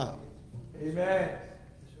is all about. Amen.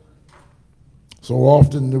 So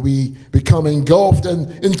often do we become engulfed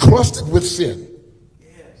and encrusted with sin.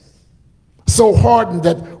 Yes. So hardened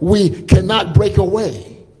that we cannot break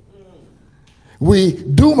away. We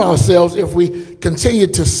doom ourselves if we continue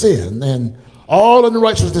to sin, and all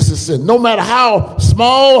unrighteousness is sin. No matter how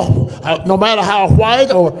small, no matter how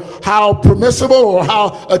white or how permissible or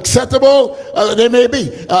how acceptable they may be.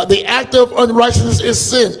 The act of unrighteousness is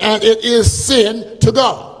sin, and it is sin to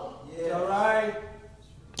God.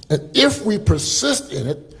 And if we persist in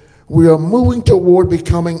it, we are moving toward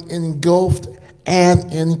becoming engulfed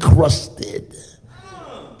and encrusted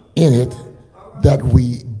in it, that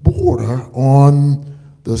we border on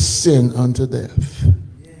the sin unto death.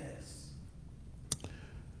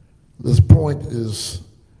 This point is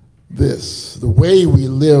this: the way we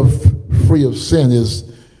live free of sin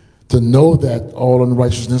is to know that all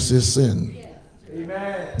unrighteousness is sin.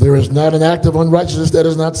 Amen. There is not an act of unrighteousness that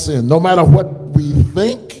is not sin. No matter what we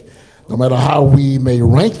think, no matter how we may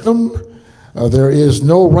rank them, there is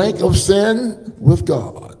no rank of sin with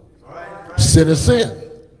God. Sin is sin.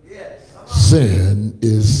 Sin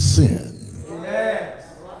is sin.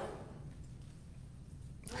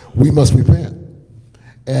 We must repent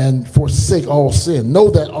and forsake all sin. Know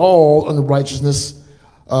that all unrighteousness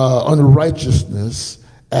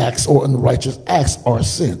acts or unrighteous acts are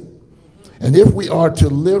sin. And if we are to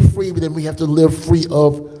live free, then we have to live free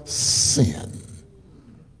of sin.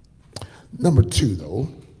 Number two, though,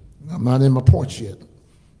 I'm not in my points yet.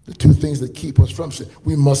 The two things that keep us from sin.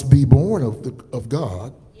 We must be born of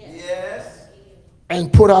God. Yes.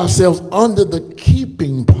 And put ourselves under the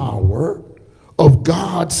keeping power of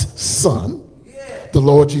God's Son, the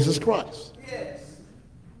Lord Jesus Christ. Yes.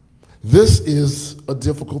 This is a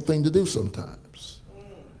difficult thing to do sometimes.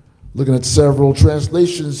 Looking at several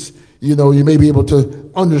translations, you may be able to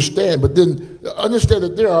understand, but then understand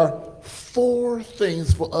that there are 4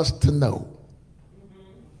 things for us to know.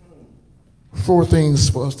 4 things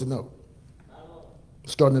for us to know.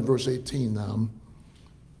 Starting at verse 18 now.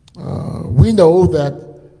 We know that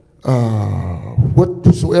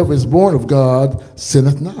whatsoever is born of God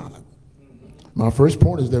sinneth not. My first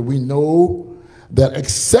point is that we know that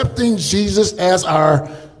accepting Jesus as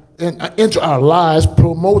into our lives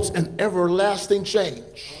promotes an everlasting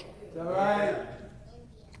change. All right.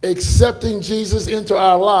 Accepting Jesus into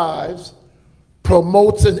our lives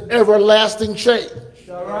promotes an everlasting change.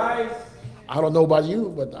 All right. I don't know about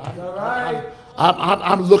you, but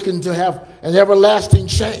I'm looking to have an everlasting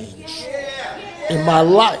change in my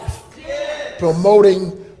life,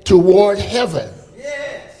 promoting toward heaven.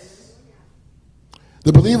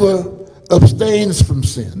 The believer abstains from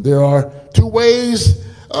sin. There are two ways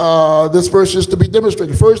this verse is to be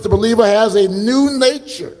demonstrated. First, the believer has a new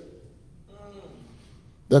nature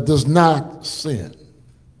that does not sin.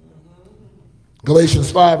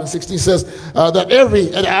 Galatians 5:16 says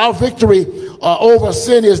that our victory over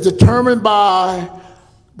sin is determined by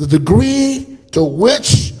the degree to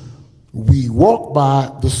which we walk by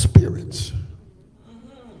the Spirit.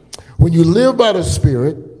 When you live by the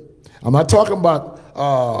Spirit, I'm not talking about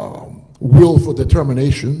willful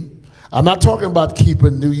determination. I'm not talking about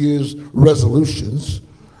keeping New Year's resolutions.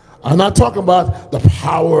 I'm not talking about the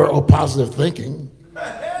power of positive thinking.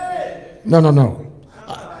 No.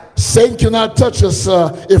 Satan cannot touch us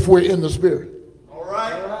if we're in the Spirit. All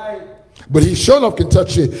right. But he sure enough can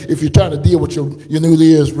touch you if you're trying to deal with your New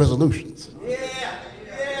Year's resolutions.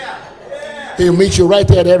 He'll meet you right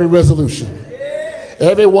there at every resolution.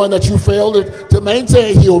 Every one that you fail to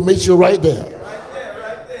maintain, he'll meet you right there.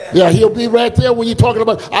 Right there. Yeah, he'll be right there when you're talking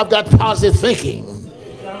about, I've got positive thinking.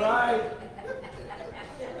 All right.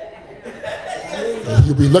 And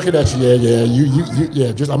he'll be looking at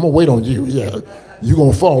you, just I'm going to wait on you. Yeah, you're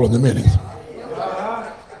going to fall in a minute.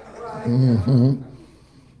 And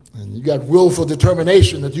you got willful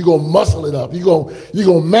determination that you're going to muscle it up. You're going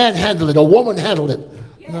to manhandle it, or woman handle it.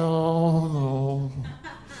 No,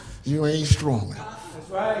 you ain't strong enough.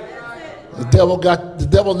 Right. The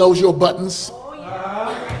devil knows your buttons.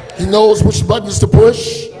 He knows which buttons to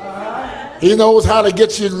push. He knows how to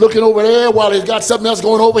get you looking over there while he's got something else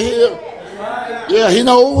going over here. Yeah, he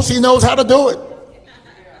knows how to do it.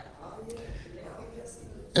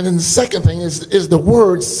 And then the second thing is the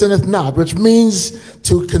word sinneth not, which means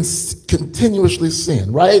to continuously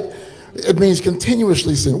sin, right? It means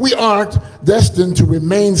continuously sin. We aren't destined to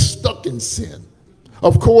remain stuck in sin.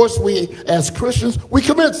 Of course, we, as Christians, we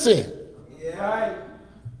commit sin. Yeah.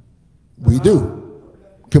 We do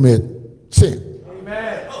commit sin.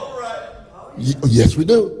 Amen. All right. Yes, we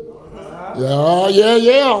do.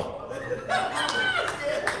 Yeah.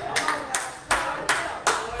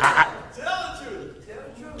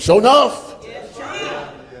 Sure enough.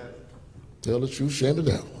 Tell the truth, shame the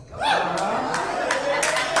devil.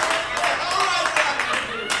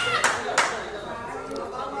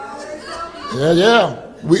 Yeah.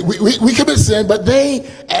 We commit sin, but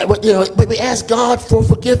we ask God for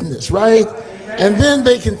forgiveness, right? And then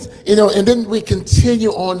we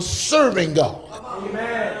continue on serving God.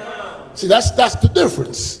 See, that's the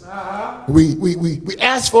difference. We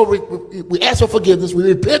ask for forgiveness, we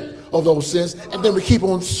repent of those sins, and then we keep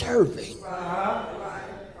on serving.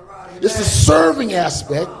 It's the serving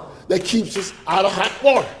aspect that keeps us out of hot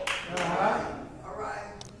water.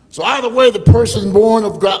 So either way, the person born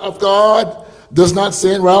of God does not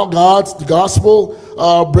sin. Well, the gospel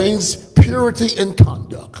brings purity in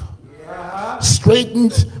conduct,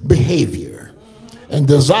 straightened behavior, and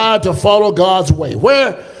desire to follow God's way.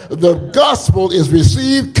 Where the gospel is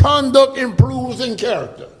received, conduct improves in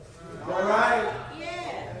character. All right.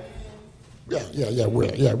 Where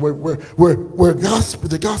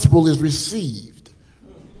the gospel is received.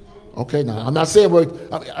 Okay, now I'm not saying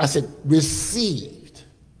I said received.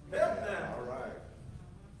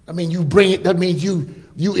 I mean, you bring it. That means you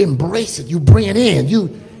embrace it. You bring it in. You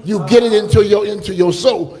get it into your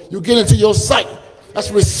soul. You get into your sight.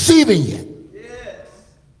 That's receiving it. Yes.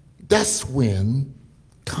 That's when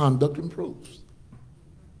conduct improves.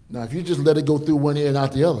 Now, if you just let it go through one ear and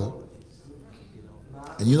out the other,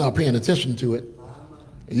 and you're not paying attention to it,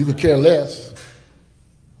 and you could care less,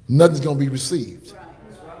 nothing's going to be received,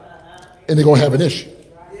 and they're going to have an issue.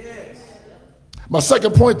 My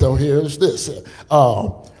second point, though, here is this.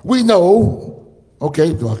 We know,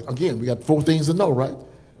 okay, again, we got four things to know, right?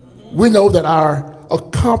 We know that our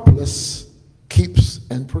accomplice keeps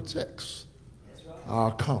and protects. Our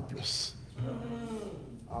accomplice.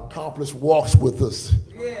 Our accomplice walks with us.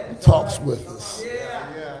 He talks with us.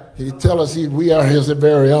 He tells us we are his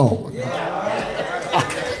very own.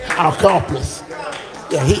 Our accomplice.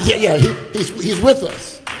 He's with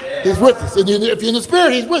us. He's with us. And if you're in the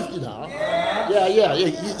Spirit, he's with you now.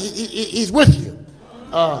 He's with you.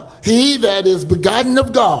 He that is begotten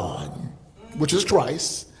of God, which is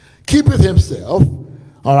Christ, keepeth himself,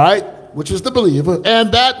 all right, which is the believer,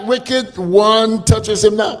 and that wicked one touches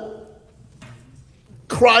him not.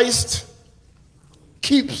 Christ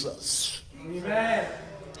keeps us. Amen.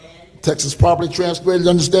 Text is properly translated,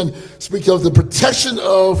 understand, speak of the protection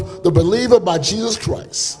of the believer by Jesus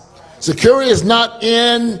Christ. Security is not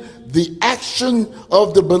in the action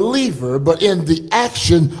of the believer, but in the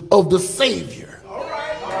action of the Savior.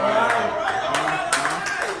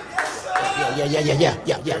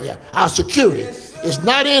 Yeah. Our security It's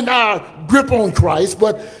not in our grip on Christ,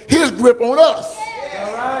 but his grip on us.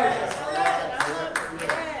 All right.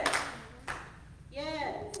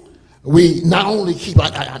 We not only keep,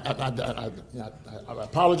 I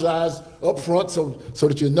apologize up front so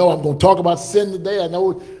that you know I'm going to talk about sin today. I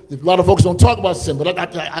know a lot of folks don't talk about sin, but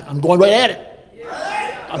I'm going right at it.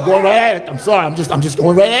 I'm going right at it. I'm sorry, I'm just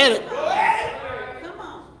going right at it.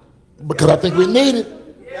 Because I think we need it.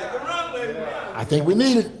 I think we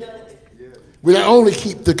need it. We not only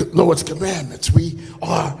keep the Lord's commandments, we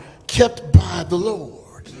are kept by the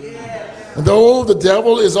Lord. And though the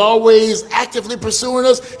devil is always actively pursuing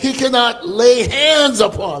us, he cannot lay hands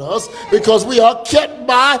upon us because we are kept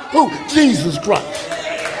by who? Jesus Christ.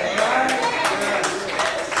 Yeah.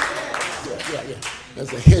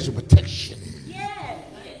 There's a hedge of protection.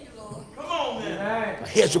 Come on, man. A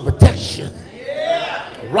hedge of protection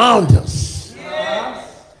around us.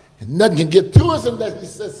 And nothing can get to us unless he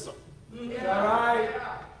says so. All right.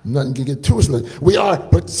 Nothing can get to us. We are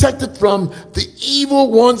protected from the evil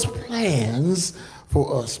one's plans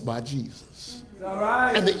for us by Jesus. All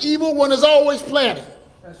right. And the evil one is always planning.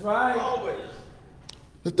 That's right. Always.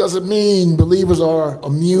 It doesn't mean believers are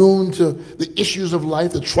immune to the issues of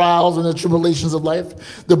life, the trials and the tribulations of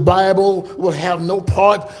life. The Bible will have no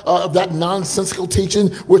part of that nonsensical teaching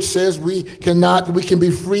which says we can be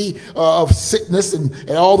free of sickness and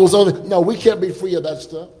all those other. No, we can't be free of that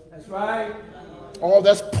stuff. That's right. All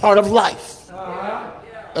that's part of life.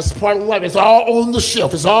 That's part of life. It's all on the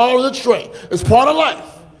shelf. It's all on the tray. It's part of life.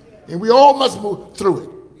 And we all must move through it.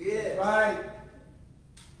 Yeah. Right.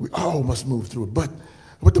 We all must move through it. But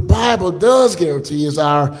what the Bible does guarantee is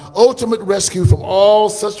our ultimate rescue from all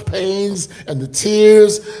such pains and the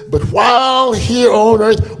tears. But while here on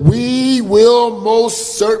earth, we will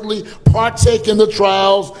most certainly partake in the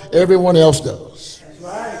trials everyone else does. That's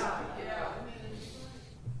right.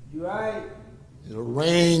 You're right. It'll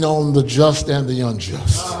rain on the just and the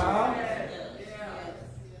unjust.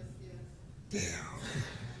 Yeah.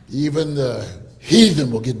 Even the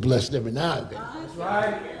heathen will get blessed every now and then. That's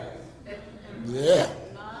right. Yeah.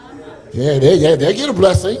 Yeah, they get a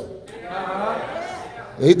blessing.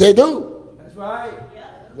 They do. That's right.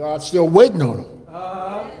 God's still waiting on them.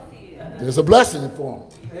 There's a blessing for them.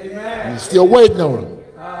 Amen. He's still waiting on them.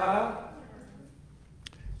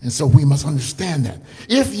 And so we must understand that.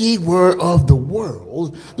 If ye were of the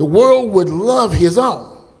world would love his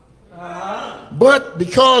own. But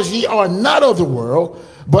because ye are not of the world,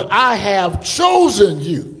 but I have chosen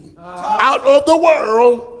you out of the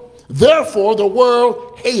world, therefore the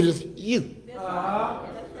world hateth you.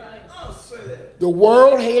 The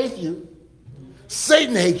world hateth you.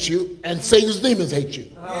 Satan hates you, and Satan's demons hate you.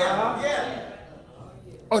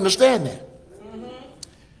 Understand that.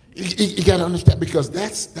 You got to understand, because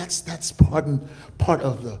that's part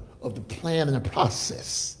of the plan and the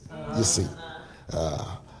process. You see,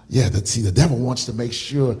 the devil wants to make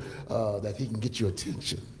sure that he can get your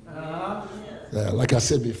attention. Like I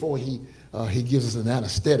said before, he gives us an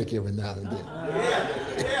anesthetic every now and then.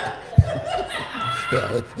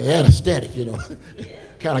 The anesthetic,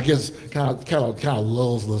 kind of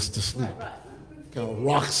lulls us to sleep, kind of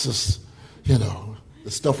rocks us, The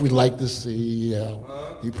stuff we like to see,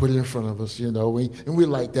 he put it in front of us, and we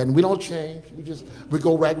like that, and we don't change. We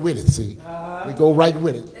go right with it. See, we go right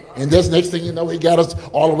with it, and this next thing you know, he got us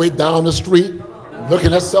all the way down the street,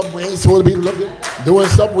 looking at something we ain't supposed to be looking, doing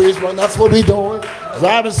something we're not supposed to be doing,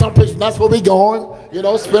 driving someplace we're not supposed to be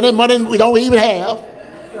going, spending money we don't even have.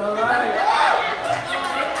 All right.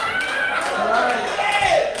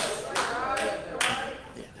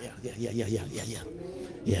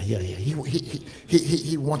 Yeah. He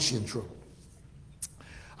wants you in trouble.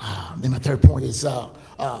 Then my third point is, the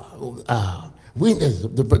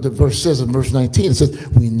verse says in verse 19, it says,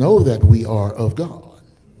 we know that we are of God.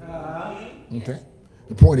 Okay?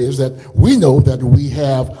 The point is that we know that we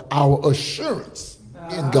have our assurance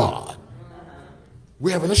in God.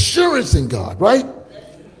 We have an assurance in God, right?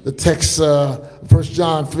 The text, 1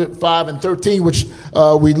 John 5 and 13, which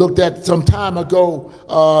we looked at some time ago,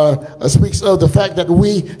 speaks of the fact that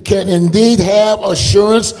we can indeed have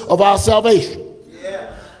assurance of our salvation.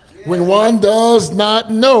 When one does not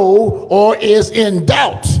know or is in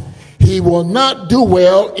doubt, he will not do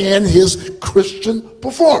well in his Christian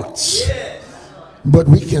performance. But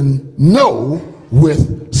we can know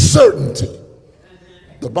with certainty.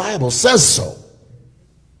 The Bible says so,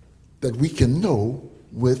 that we can know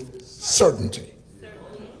with certainty.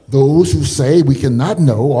 Those who say we cannot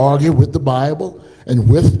know argue with the Bible and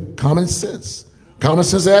with common sense. Common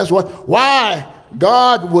sense asks why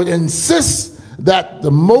God would insist that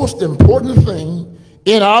the most important thing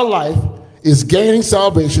in our life is gaining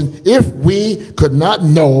salvation if we could not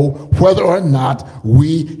know whether or not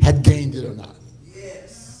we had gained it or not.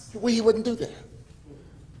 Yes. We wouldn't do that.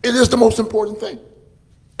 It is the most important thing.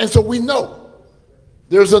 And so we know.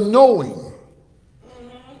 There's a knowing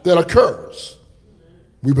that occurs.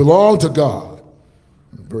 We belong to God.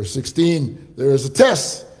 In verse 16, there is a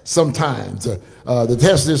test sometimes. The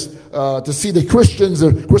test is to see the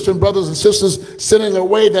Christian brothers and sisters sin in a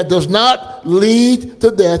way that does not lead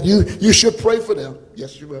to death. You should pray for them.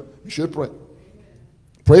 Yes, you will. You should pray.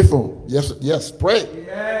 Pray for them. Yes, pray.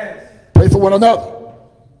 Yes. Pray for one another.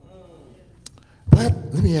 But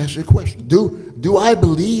let me ask you a question. Do I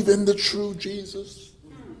believe in the true Jesus?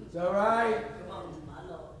 It's all right.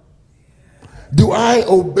 Do I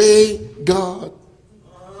obey God?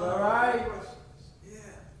 It's all right.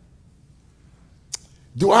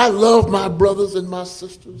 Do I love my brothers and my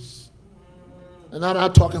sisters? And I'm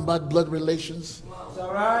not talking about blood relations. It's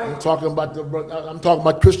all right. I'm talking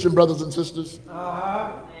about Christian brothers and sisters.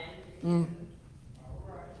 And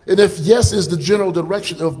if yes is the general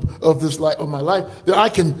direction of this life, of my life, then I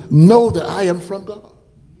can know that I am from God.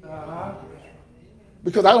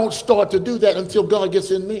 Because I don't start to do that until God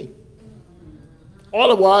gets in me.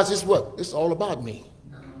 Otherwise, it's what? It's all about me.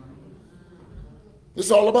 It's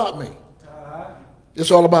all about me. It's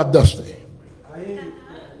all about Dusty.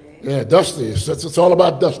 Yeah, Dusty. It's all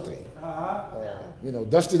about Dusty.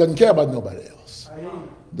 Dusty doesn't care about nobody else.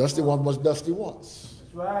 Dusty wants what Dusty wants.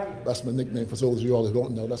 That's my nickname for those of you all who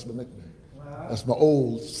don't know. That's my nickname. That's my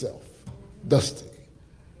old self, Dusty.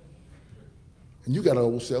 And you got an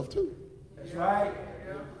old self too. That's right.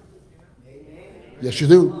 Yes, you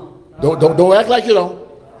do. Don't act like you don't.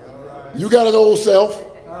 You got an old self.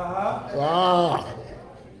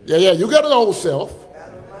 Yeah, you got an old self.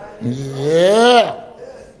 Yeah.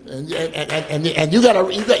 And you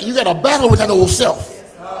got a battle with that old self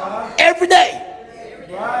every day.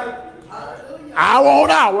 Hour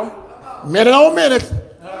on hour, minute on minute,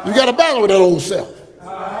 you got a battle with that old self.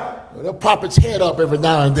 They'll pop its head up every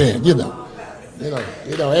now and then, it'll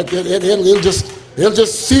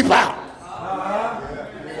just seep out.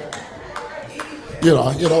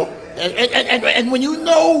 And when you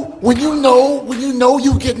know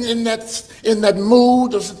you're getting in that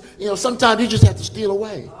mood, sometimes you just have to steal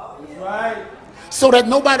away. Right. So that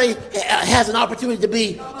nobody has an opportunity to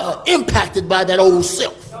be impacted by that old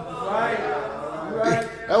self. Right.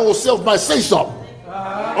 That old self might say something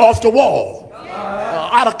off the wall,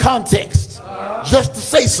 out of context, just to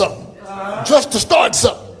say something, just to start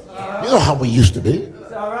something. You know how we used to be.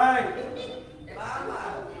 It's all right.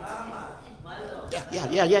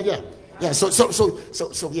 Yeah. So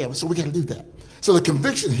we got to do that. So the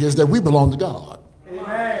conviction here is that we belong to God.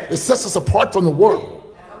 Amen. It sets us apart from the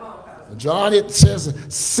world. John, it says,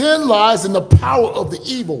 sin lies in the power of the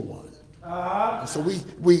evil one. So we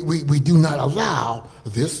do not allow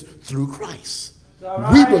this through Christ.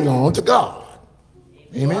 Right. We belong to God.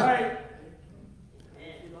 Amen. Right.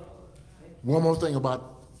 Two more things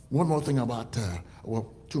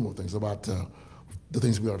about the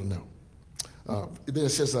things we ought to know. It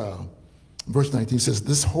says, verse 19 says,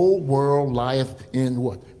 this whole world lieth in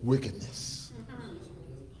what? Wickedness.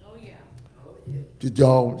 Oh yeah. Did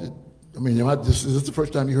y'all? Is this the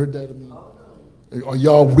first time you heard that? Are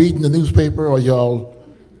y'all reading the newspaper? Are y'all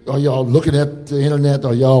looking at the internet?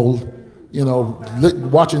 Are y'all,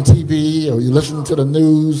 watching TV? Are you listening to the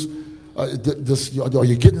news? Are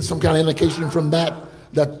you getting some kind of indication from that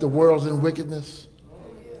the world's in wickedness?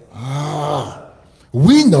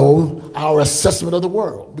 We know our assessment of the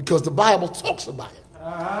world because the Bible talks about it.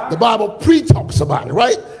 The Bible pre-talks about it,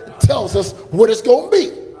 right? It tells us what it's going to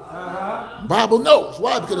be. The Bible knows.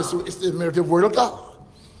 Why? Because it's the imperative word of God.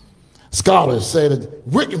 Scholars say that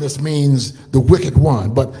wickedness means the wicked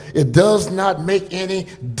one, but it does not make any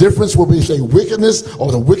difference whether we say wickedness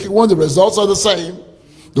or the wicked one. The results are the same.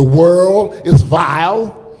 The world is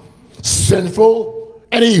vile, sinful,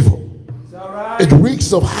 and evil. Right. It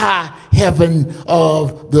reeks of high heaven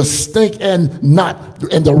of the stink and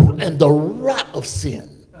the rot of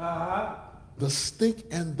sin. The stink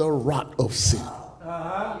and the rot of sin.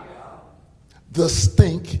 The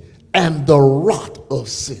stink and the rot of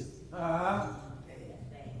sin.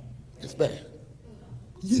 It's bad.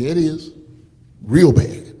 Yeah, it is. Real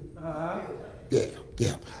bad.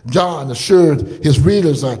 Yeah. John assured his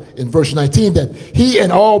readers in verse 19 that he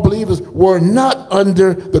and all believers were not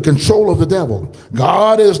under the control of the devil.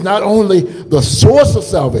 God is not only the source of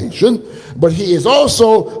salvation, but he is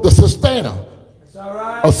also the sustainer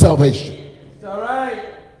of salvation. It's all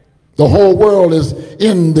right. The whole world is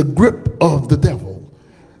in the grip of the devil.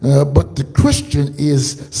 But the Christian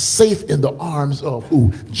is safe in the arms of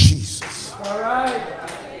who? Jesus. All right.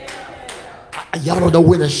 Y'all don't know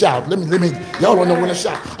when to shout. Let me. Y'all don't know when to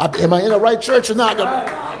shout. Am I in the right church or not?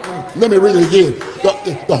 Let me read it again.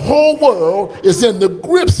 The whole world is in the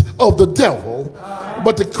grips of the devil,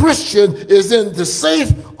 but the Christian is in the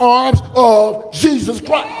safe arms of Jesus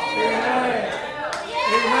Christ. Amen.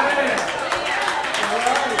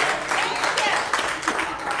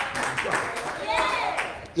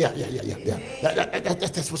 Yeah.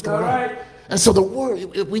 That's what's going on. Right. And so the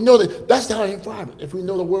world, if we know that's our environment. If we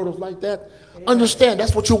know the world is like that, understand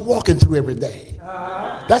that's what you're walking through every day.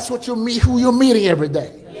 That's what who you're meeting every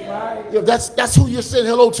day. That's who you're saying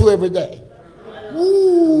hello to every day.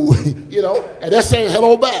 Ooh, and they're saying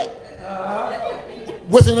hello back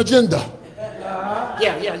with an agenda.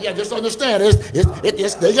 Yeah. Just understand,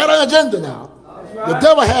 they got an agenda now. The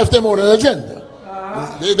devil has them on an agenda.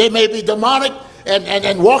 They may be demonic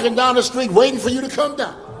and walking down the street waiting for you to come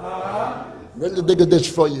down. Ready to dig a ditch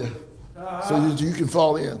for you so you can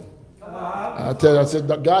fall in. I tell you, I said,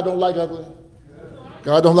 God don't like ugly.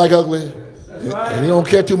 God don't like ugly. And he don't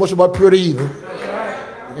care too much about purity either.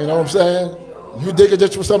 You know what I'm saying? You dig a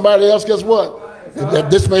ditch for somebody else, guess what?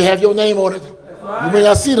 That ditch may have your name on it. You may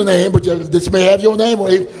not see the name, but this may have your name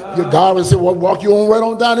on it. Your God will say, well, walk you on right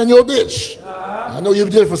on down in your ditch. I know you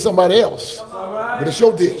did it for somebody else, but it's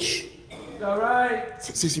your ditch. All right.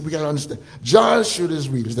 See, we got to understand. John showed his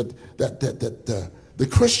readers that the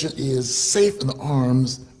Christian is safe in the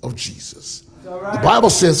arms of Jesus. Right. The Bible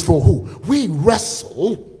says, for who? We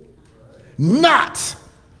wrestle not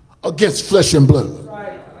against flesh and blood.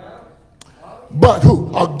 Right. But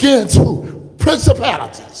who? Against who?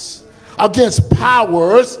 Principalities. Against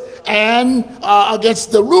powers and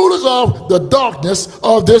against the rulers of the darkness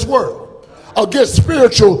of this world. Against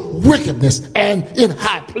spiritual wickedness and in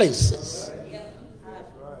high places.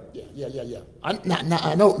 Yeah. I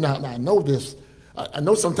know this. I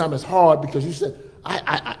know sometimes it's hard because you said,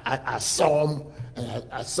 I saw them, and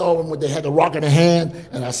I saw them when they had the rock in their hand,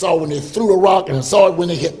 and I saw when they threw a rock, and I saw it when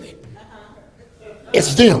they hit me.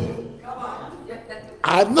 It's them.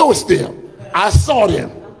 I know it's them. I saw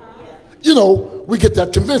them. We get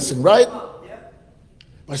that convincing, right?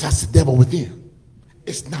 But that's the devil within.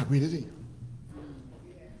 It's not really them.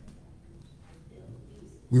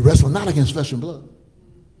 We wrestle not against flesh and blood.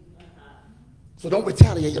 So don't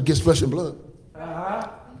retaliate against flesh and blood.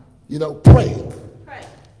 Pray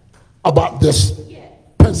about this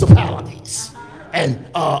principalities and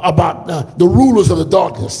about the rulers of the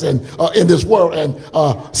darkness and in this world and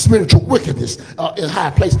spiritual wickedness in high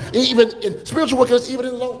places. Even in spiritual wickedness, even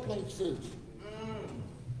in low places.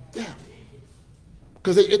 Yeah.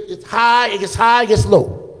 Because it's high, it gets high, it gets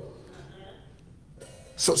low.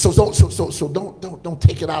 So don't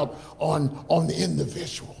take it out on the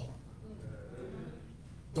individual.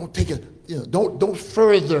 Don't take it, don't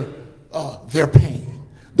further their pain.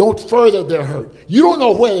 Don't further their hurt. You don't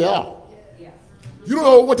know where they are. You don't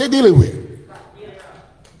know what they're dealing with.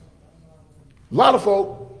 A lot of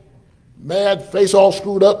folk, mad, face all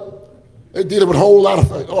screwed up, they're dealing with a whole lot of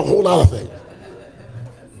things.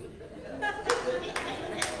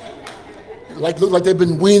 Look like they've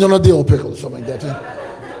been weaned on a dill pickle or something like that.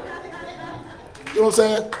 You know what I'm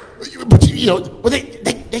saying? But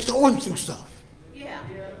they're going through stuff.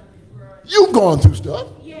 You've gone through stuff.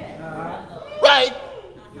 Right?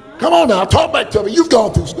 Come on now, talk back to me. You've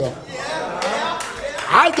gone through stuff.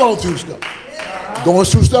 I've gone through stuff. Going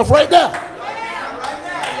through stuff right now.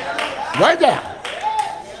 Right now.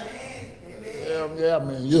 Yeah,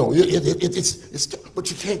 man. It's but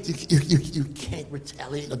you can't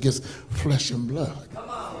retaliate against flesh and blood.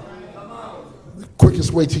 The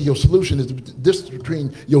quickest way to your solution is the distance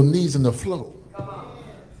between your needs and the flow.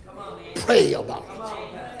 Pray about it.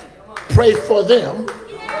 Pray for them,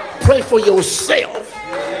 pray for yourself,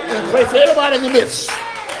 and pray for everybody in the midst.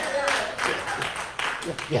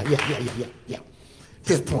 Yeah.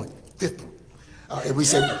 Fifth point. And we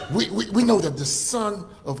said, we know that the Son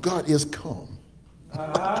of God is come.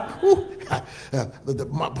 My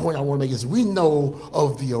point I want to make is we know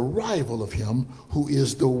of the arrival of him who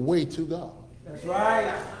is the way to God. That's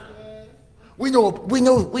right. We know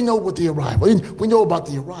what the arrival. We know about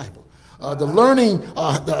the arrival. The learning,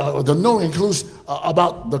 the knowing includes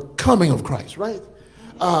about the coming of Christ, right?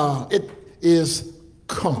 It is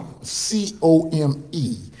come,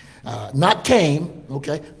 C-O-M-E, not came,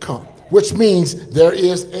 okay, come, which means there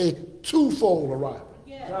is a twofold arrival.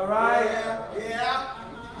 All right. Yeah.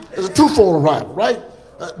 There's a twofold arrival, right?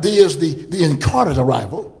 There's the incarnate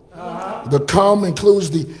arrival. The come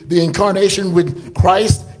includes the incarnation when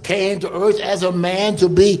Christ came to earth as a man to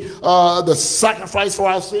be the sacrifice for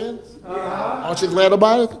our sins. Aren't you glad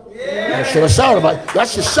about it? Yeah. Should I shout about it?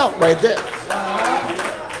 That's your shout right there.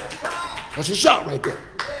 That's a shout right there.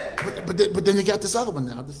 But then you got this other one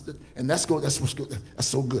now, and that's what's good. That's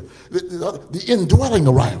so good. The indwelling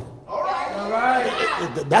arrival. All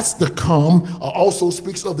right. That's the come. Also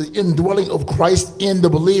speaks of the indwelling of Christ in the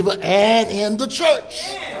believer and in the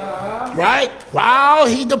church. Right? While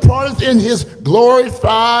he departed in his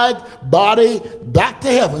glorified body back to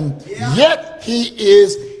heaven, yet he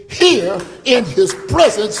is here in his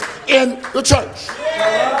presence in the church.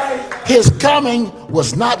 His coming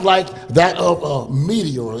was not like that of a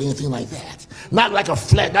meteor or anything like that. Not like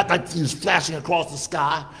not like he was flashing across the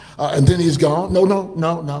sky and then he's gone.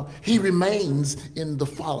 No. He remains in the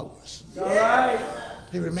followers.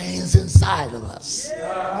 He remains inside of us.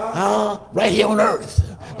 Right here on earth.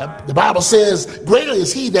 The Bible says, greater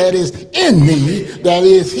is he that is in me than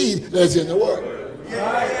is he that's in the world.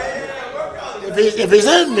 If he's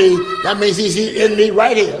in me, that means he's in me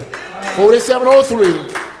right here.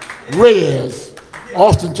 4703 Reyes,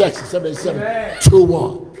 Austin, Texas,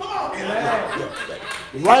 787-21.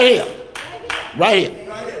 Right here. Right here.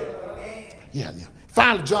 Yeah.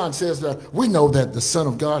 Finally, John says we know that the Son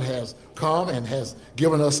of God has come and has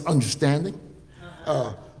given us understanding.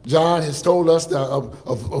 John has told us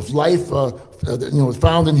of life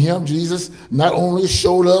found in him. Jesus not only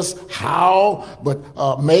showed us how, but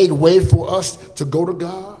made way for us to go to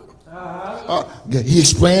God. He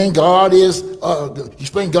explained God to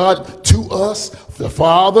us. The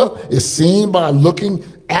Father is seen by looking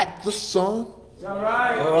at the Son. All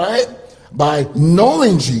right. By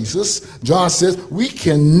knowing Jesus, John says we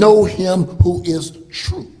can know him who is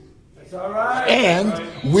true. And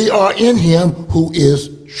we are in him who is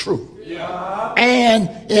true. And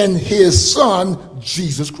in his Son,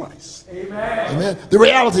 Jesus Christ. Amen. The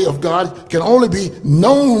reality of God can only be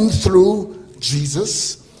known through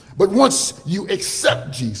Jesus. But once you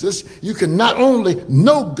accept Jesus, you can not only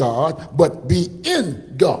know God, but be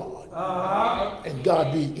in God. And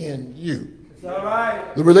God be in you.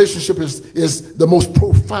 The relationship is the most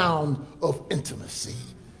profound of intimacy.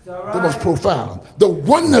 The most profound. The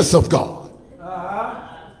oneness of God.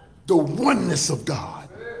 The oneness of God.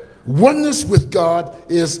 Oneness with God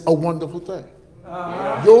is a wonderful thing.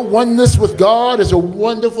 Your oneness with God is a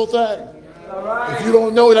wonderful thing. If you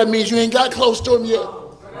don't know, that means you ain't got close to him yet.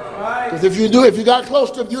 Because if you do, if you got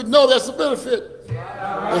close to him, you'd know that's a benefit.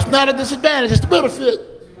 It's not a disadvantage, it's a benefit.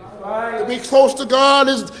 To be close to God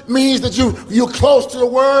means that you're close to the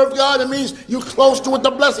Word of God. It means you're close to what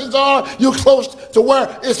the blessings are. You're close to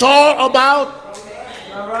where it's all about.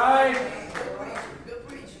 All right.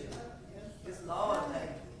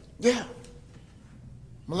 Yeah.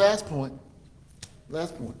 My last point.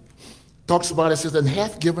 Talks about it, says, and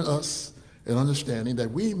hath given us an understanding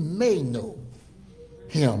that we may know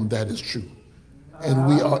him that is true. And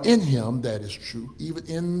we are in him that is true, even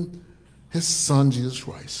in his Son, Jesus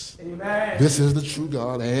Christ. Amen. This is the true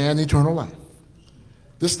God and eternal life.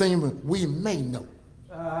 This thing we may know.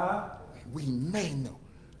 We may know.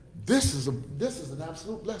 This is an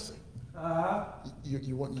absolute blessing.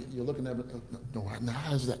 You're looking at it. No,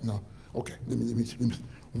 how is that? No. Okay. Let me.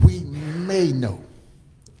 We may know.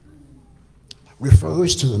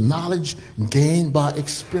 Refers to the knowledge gained by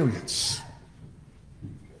experience.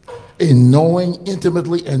 In knowing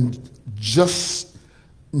intimately and just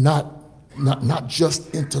not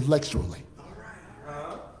just intellectually.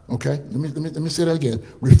 Okay, let me say that again.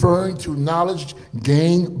 Referring to knowledge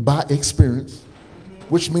gained by experience,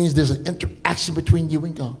 which means there's an interaction between you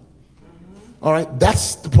and God. All right,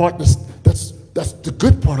 that's the part that's the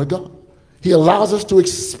good part of God. He allows us to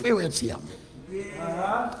experience him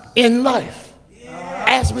in life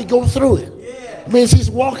as we go through it. It means he's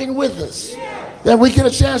walking with us. That we get a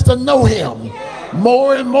chance to know him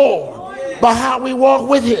more and more by how we walk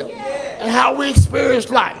with him and how we experience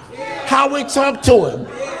life, how we talk to him,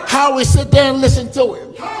 how we sit there and listen to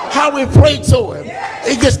him, how we pray to him.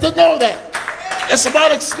 He gets to know that. It's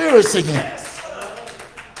about experiencing him.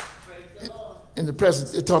 In the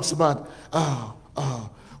present, it talks about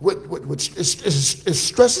it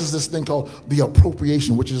stresses this thing called the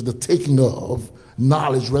appropriation, which is the taking of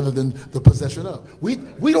knowledge rather than the possession of. We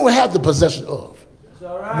don't have the possession of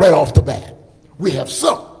right off the bat. We have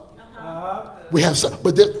some. We have some,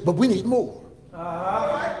 but we need more.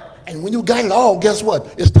 And when you got it all, guess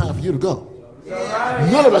what? It's time for you to go.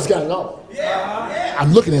 None of us got it all.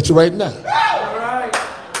 I'm looking at you right now.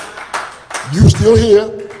 You still here.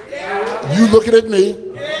 You looking at me,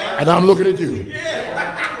 and I'm looking at you.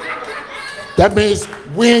 That means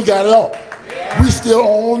we ain't got it all. We still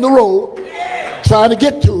on the road, trying to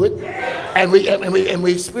get to it, and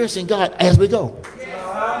we experiencing God as we go.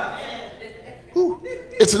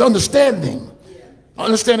 It's an understanding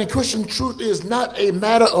Understanding Christian truth is not a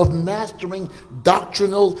matter of mastering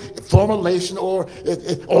doctrinal formulation, or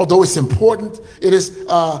although it's important, it is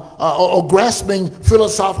or grasping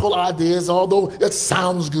philosophical ideas, although it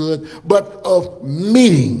sounds good, but of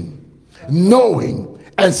meeting, knowing,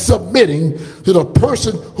 and submitting to the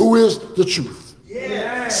person who is the truth,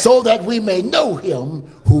 so that we may know him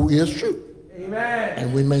who is true. Amen.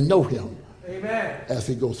 And we may know him as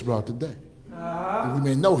he goes throughout the day. And we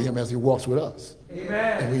may know him as he walks with us.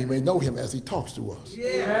 Amen. And we may know him as he talks to us.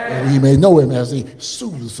 And we may know him as he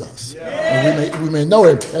soothes us. And we may know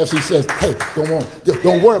him as he says, hey,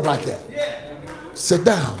 don't worry about that. Sit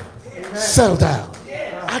down. Settle down.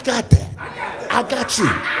 I got that. I got you.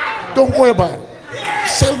 Don't worry about it.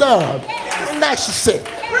 Settle down. Relax yourself.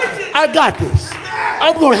 I got this.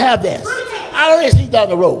 I'm going to have this. I already see down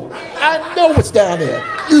the road. I know what's down there.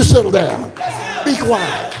 You settle down. Be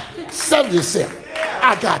quiet. Settle yourself.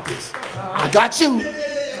 I got this. I got you.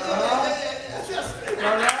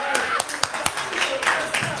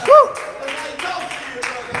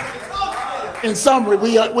 Woo. In summary,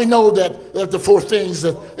 we know that the four things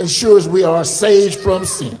that ensures we are saved from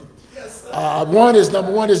sin.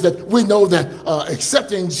 Number one is that we know that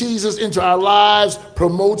accepting Jesus into our lives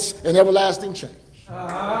promotes an everlasting change.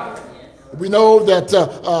 We know that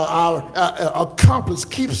our accomplice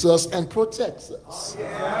keeps us and protects us.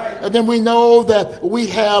 And then we know that we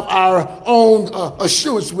have our own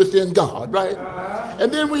assurance within God, right?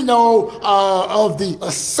 And then we know of the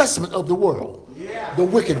assessment of the world, the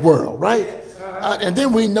wicked world, right? And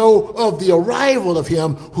then we know of the arrival of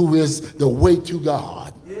him who is the way to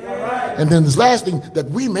God. And then this last thing, that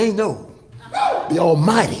we may know the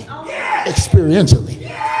Almighty experientially.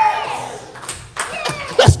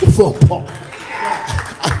 That's the fun part.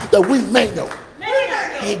 That we may know.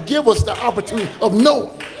 He give us the opportunity of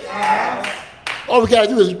knowing. All we got to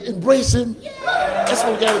do is embrace him. That's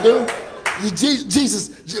what we got to do. Jesus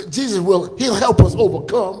he'll help us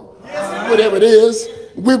overcome whatever it is.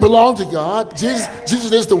 We belong to God.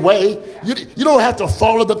 Jesus is the way. You don't have to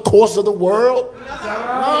follow the course of the world.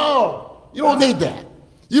 No, you don't need that.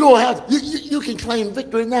 You don't have. You can claim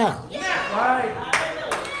victory now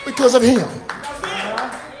because of him.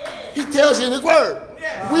 He tells you in his word,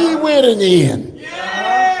 we win in the end.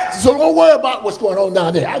 So don't worry about what's going on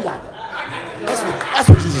down there. I got it. That's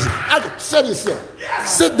what Jesus said. Set yourself.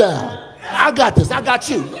 Sit down. I got this. I got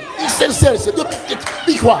you. You set yourself.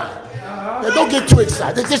 Be quiet. Now, don't get too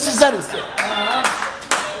excited. Just set yourself.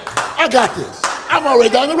 I got this. I'm already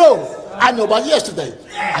down the road. I know about yesterday.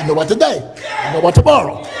 I know about today. I know about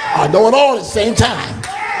tomorrow. I know it all at the same time.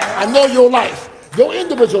 I know your life, your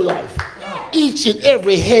individual life. Each and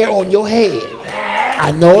every hair on your head.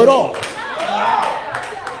 I know it all.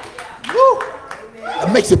 Woo.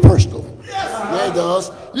 It makes it personal. Yeah, it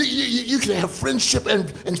does. You can have friendship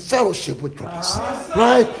and fellowship with Christ.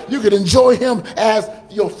 Right? You can enjoy him as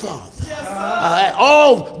your Father.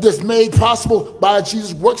 All this made possible by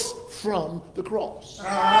Jesus' works from the cross.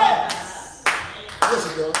 Yes,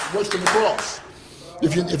 it does. Works from the cross.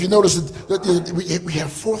 If you notice that we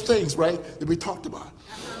have four things, right, that we talked about.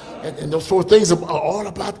 And those four things are all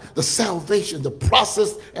about the salvation, the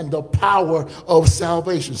process, and the power of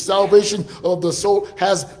salvation. Salvation of the soul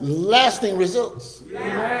has lasting results.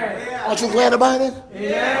 Amen. Aren't you glad about it?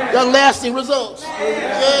 Amen. Got lasting results. Amen.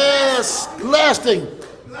 Yes, lasting,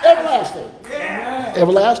 everlasting, Amen.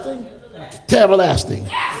 Everlasting, to everlasting,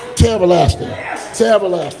 to everlasting, to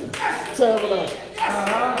everlasting, to everlasting.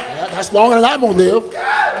 That's longer than I'm gonna live.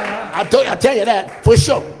 I tell you that for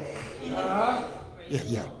sure.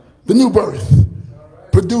 Yeah. The new birth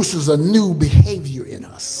produces a new behavior in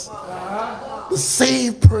us. The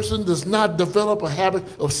saved person does not develop a habit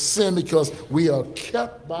of sin because we are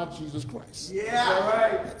kept by Jesus Christ.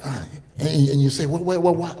 Yeah, right. And you say,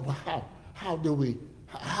 well, how do we?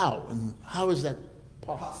 How? And how is that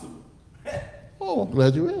possible? Oh, I'm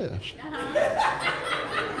glad you asked.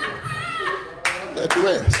 Glad you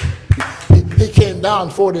asked. He came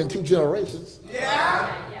down 42 generations.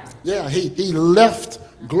 Yeah, he left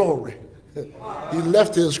glory. He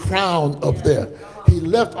left his crown up there. He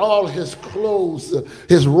left all his clothes,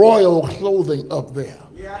 his royal clothing up there.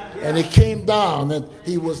 And he came down, and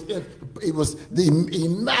he was the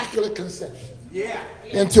immaculate conception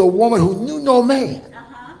into a woman who knew no man.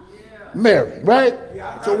 Mary, right?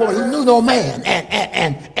 To a woman who knew no man,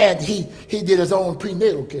 and he did his own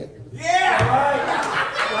prenatal care.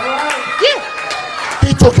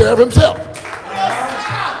 He took care of himself.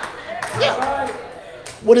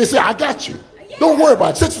 What did he say? I got you. Don't worry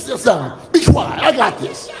about it. Sit yourself down. Be quiet. I got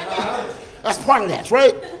this. That's part of that,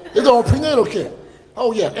 right? It's on prenatal care.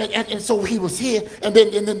 Oh yeah, and so he was here, and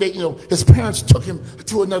then they, his parents took him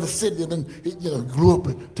to another city, and then he, grew up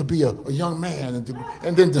to be a young man,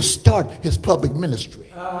 and then to start his public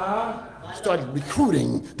ministry. Started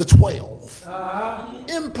recruiting the 12.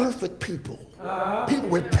 Imperfect people, people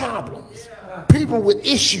with problems, people with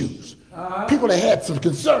issues, people that had some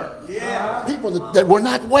concern, people that were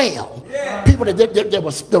not well, people that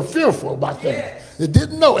were fearful about things. They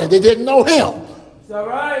didn't know, and they didn't know him. Is that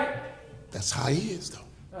right? That's how he is, though.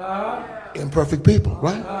 Imperfect people,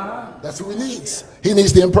 right? That's who he needs. He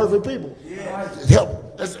needs the imperfect people.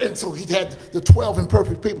 Help. And so he had the 12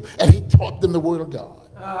 imperfect people, and he taught them the word of God.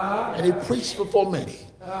 And he preached before many.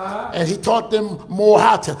 And he taught them more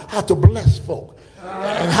how to bless folk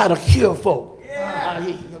and how to cure folk.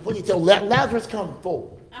 When he told Lazarus, come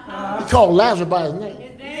forward. He called Lazarus by his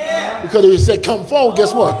name. Because if he said, come forward,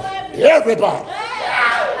 guess what?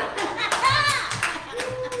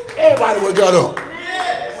 Everybody would got up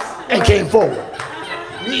and came forward.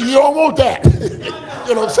 You don't want that.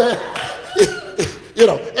 You know what I'm saying?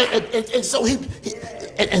 And so he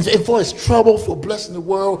for his trouble, for blessing the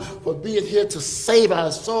world, for being here to save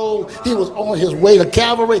our soul, he was on his way to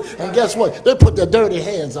Calvary. And guess what? They put their dirty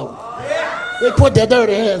hands on him. They put their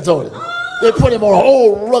dirty hands on him. They put him on an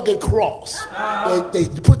old rugged cross. They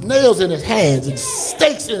put nails in his hands and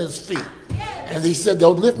stakes in his feet. And he said,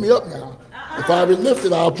 don't lift me up now. If I be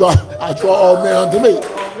lifted, I draw all men unto me.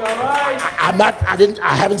 I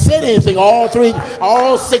haven't said anything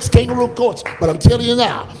all 6 kangaroo courts, but I'm telling you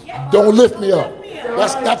now, don't lift me up.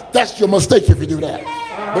 That's your mistake if you do that.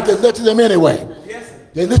 But they lifted him anyway.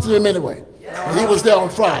 They lifted him anyway. And he was there on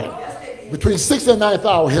Friday. Between 6th and 9th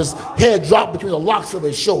hour, his head dropped between the locks of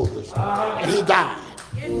his shoulders, and he died.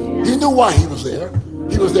 He knew why he was there.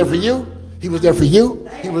 He was there for you. He was there for you.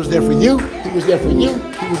 He was there for you. He was there for you.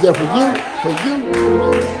 He was there for you. For you.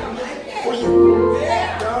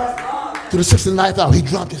 To the 6th and 9th hour, he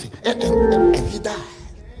dropped his head, and he died.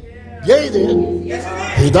 Yeah, he did.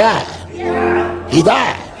 He died. He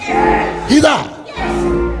died. He died.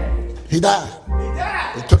 He died.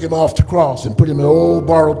 They took him off the cross and put him in an old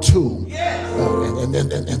borrowed tomb. And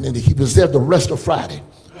then he was there the rest of Friday.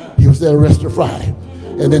 He was there the rest of Friday.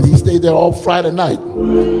 And then he stayed there all Friday night.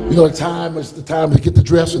 The time was the time to get the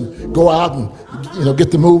dress and go out and,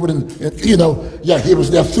 get the moving. And he was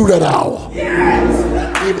there through that hour.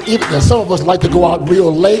 Even some of us like to go out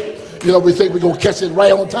real late. We think we're going to catch it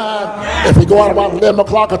right on time. If we go out about 11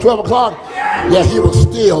 o'clock or 12 o'clock, he was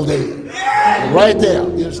still there. Right there.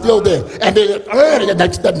 He was still there. And then early the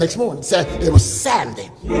next morning, it was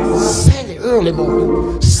Saturday. Saturday early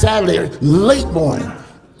morning. Saturday late morning.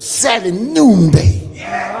 Saturday noonday.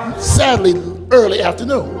 Saturday early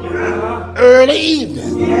afternoon. Early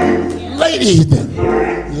evening. Late evening.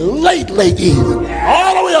 Late evening.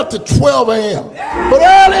 All the way up to 12 a.m. But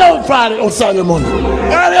early on Friday, on Saturday morning.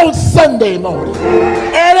 Early on Sunday morning.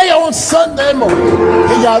 Early on Sunday morning.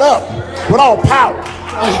 He got up with all power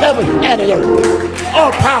in heaven and in earth.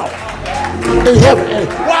 All power in heaven and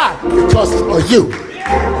earth. Why? Because of you,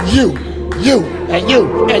 and you, and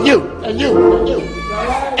you, and you,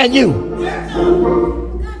 and you.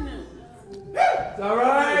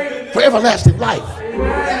 For everlasting life.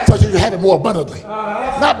 So you have it more abundantly.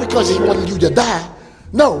 Not because he wanted you to die.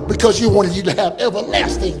 No, because he wanted you to have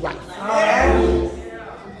everlasting life.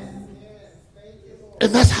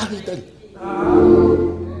 And that's how he did it.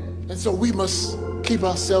 And so we must keep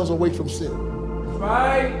ourselves away from sin.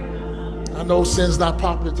 I know sin's not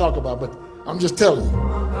popular to talk about, but I'm just telling you,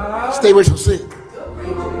 stay away from sin.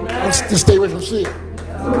 Just stay away from sin.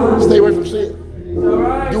 Stay away from sin.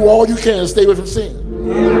 Do all you can to stay away from sin.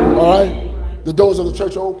 All right? The doors of the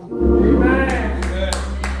church are open.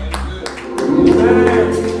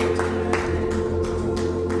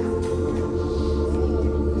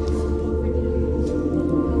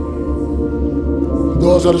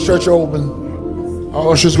 Doors of the church are open.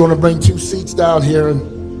 Our usher's going to bring 2 seats down here, and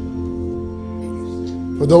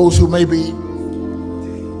for those who may be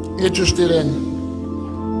interested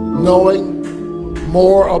in knowing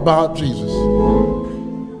more about Jesus.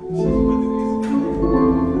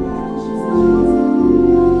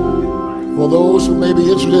 For those who may be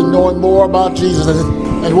interested in knowing more about Jesus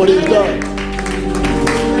and what he's done.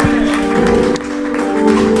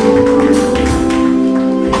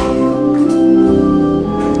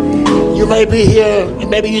 You may be here and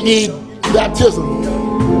maybe you need baptism.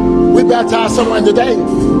 We baptized someone today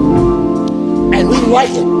and we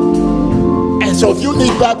like it. And so if you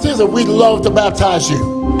need baptism, we'd love to baptize you.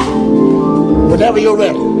 Whenever you're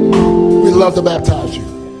ready, we'd love to baptize you.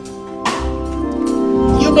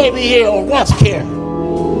 You may be here on Watch Care,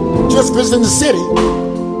 just visiting the city,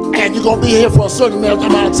 and you're going to be here for a certain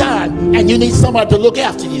amount of time, and you need somebody to look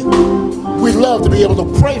after you. We'd love to be able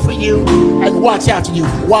to pray for you and watch after you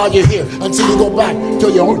while you're here until you go back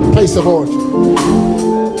to your place of origin.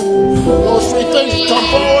 Those three things come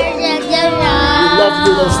forward. We'd love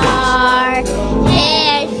to do those things.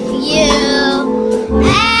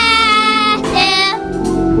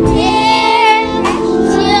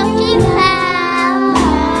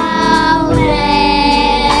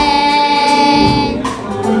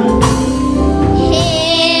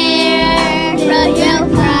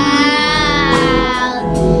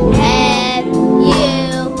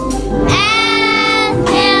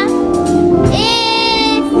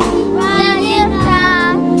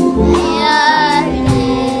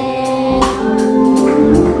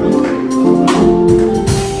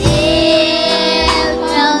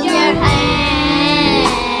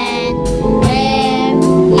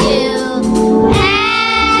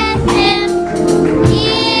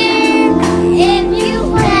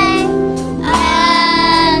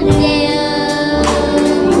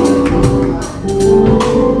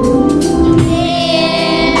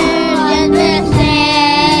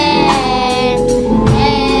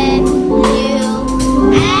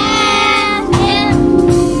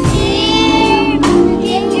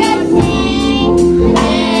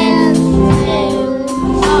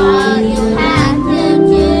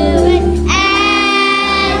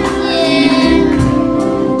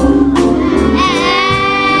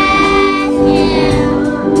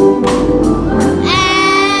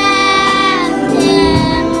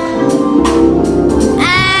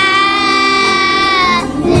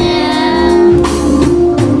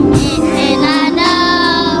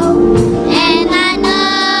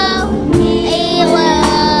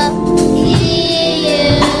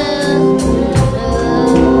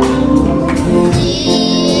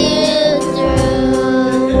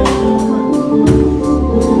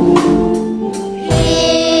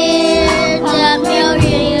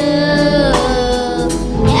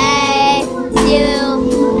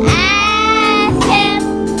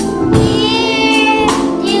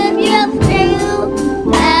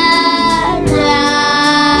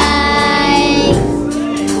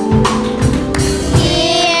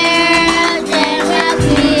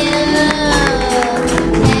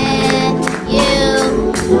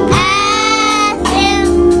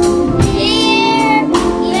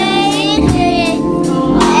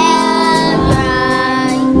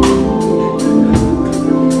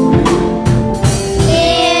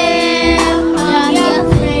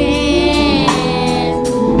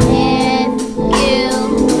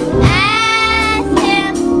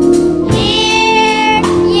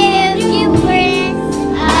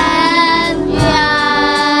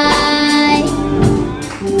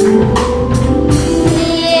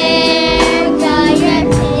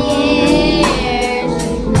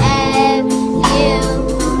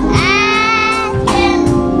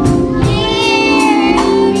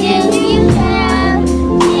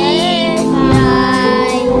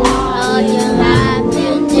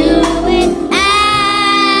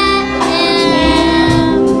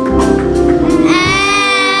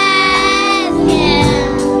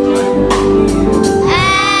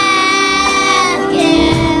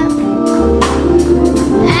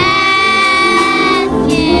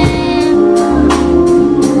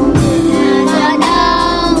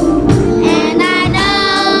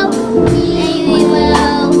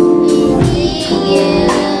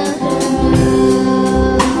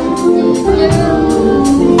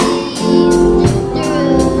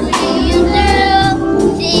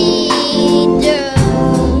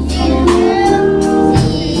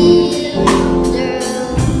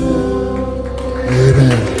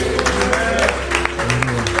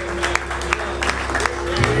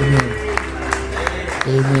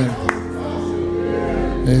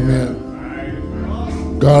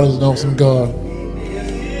 God is an awesome God.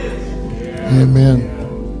 Amen.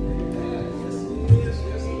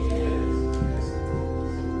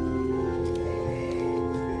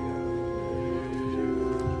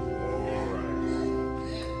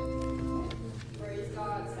 Praise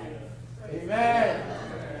God, saints. Amen.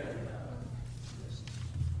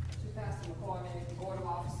 Pastor McCormick, Board of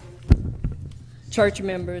Officers, church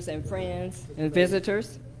members and friends and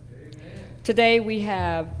visitors. Today we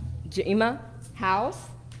have Jema House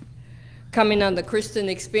coming on the Christian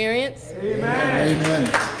Experience. Amen. Amen.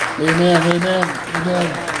 Amen. Amen.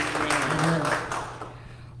 Amen.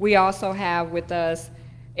 We also have with us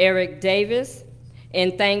Eric Davis,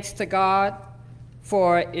 and thanks to God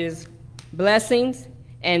for his blessings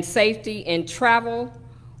and safety in travel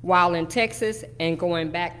while in Texas and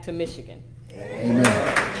going back to Michigan. Amen.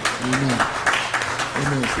 Amen.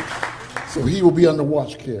 Amen. So he will be under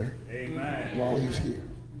watch care while he's here.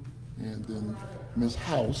 And then Ms.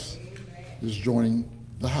 House is joining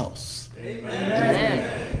the house. Amen.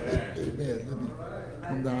 Amen. Let me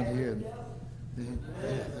come down here and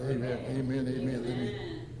amen, amen, amen.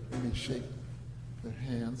 Let me shake their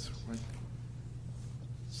hands. Right.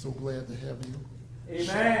 So glad to have you.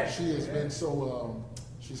 Amen. She has been so,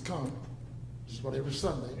 she's come just about every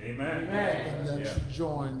Sunday. Amen. And then she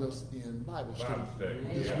joined us in Bible study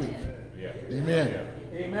this week. Amen.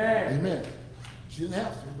 Amen. Amen. She didn't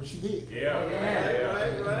have to, but she did.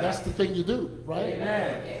 And that's the thing you do, right?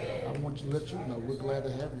 Amen. I want to let you know we're glad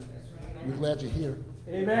to have you. We're glad you're here.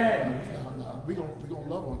 Amen. We're gonna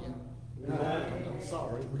love on you. I'm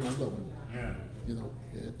sorry, we're gonna love on you. You know,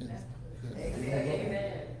 and we're gonna love on you.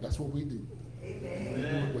 That's what we do.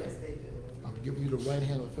 Amen. I'm giving you the right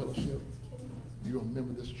hand of fellowship. You're a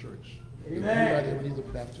member of this church. Amen. Right here in the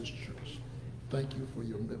Baptist Church. Thank you for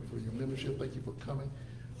your membership. Thank you for coming.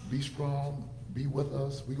 Be strong. Be with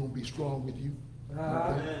us. We're gonna be strong with you.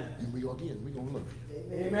 Okay? And we're gonna love you.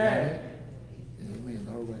 Amen. Amen.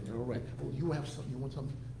 All right. All right. Oh, you have something. You want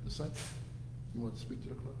something to say? You want to speak to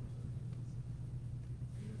the club?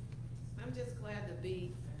 I'm just glad to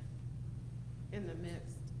be in the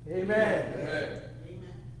midst. Amen.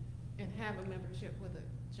 And have a membership with a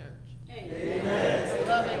church. Amen. It's a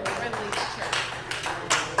loving, friendly church.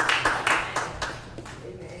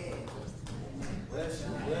 Amen. Bless you.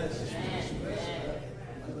 Bless you.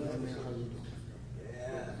 Amen. How you doing?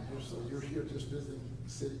 Yeah. So you're here just visiting the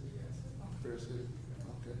city? Fair City?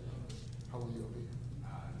 Okay. How long you gonna be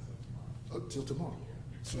here? Till tomorrow.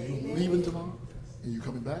 So you're leaving tomorrow? And you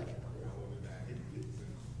coming back?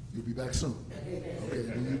 You'll be back soon. Okay,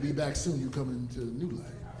 when you be back soon, you come into New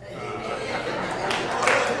Life.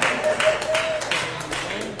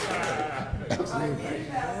 Absolutely.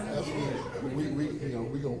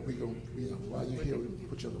 We gonna, while you're here, we'll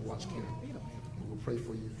put you on the watch care. We'll pray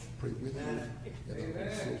for you, pray with you,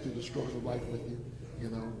 go through the struggles of life with you.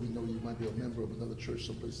 We know you might be a member of another church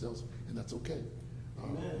someplace else, and that's okay.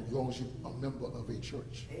 As long as you're a member of a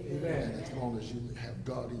church. Amen. And as long as you have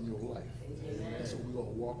God in your life. Amen. And so we're going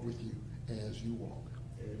to walk with you as you walk.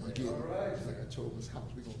 Again, just like I told Ms.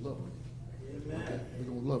 House, we're going to love on you. Amen. Okay? We're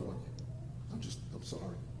going to love on you. I'm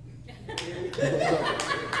sorry. We're going to love on you.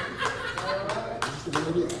 That's the way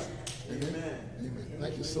it is. Amen. Amen.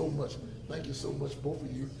 Thank you so much. Thank you so much, both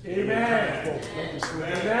of you. Amen. Thank you so much.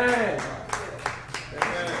 Amen.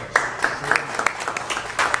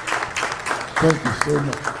 Thank you so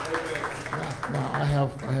much. Now I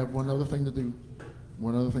have one other thing to do.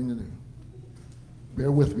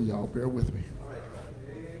 Bear with me, y'all. Bear with me.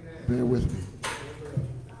 Bear with me.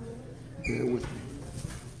 Bear with me.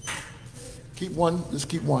 Keep one. Just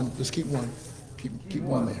keep one. Just keep one. Keep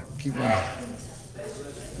one there. Keep one there.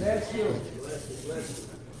 That's you.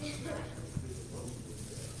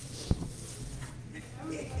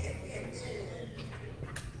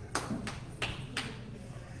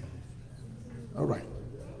 All right.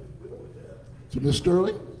 To Miss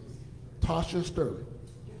Sterling, Tasha Sterling.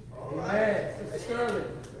 Amen. Mr. Sterling.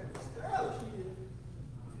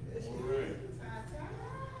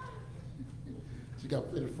 She got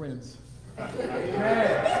plenty of friends.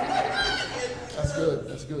 Amen. That's good.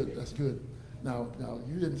 That's good. That's good. Now,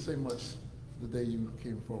 you didn't say much the day you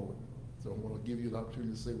came forward, so I want to give you the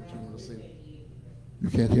opportunity to say what you want to say. You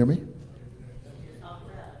can't hear me?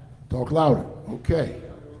 Talk louder. Okay.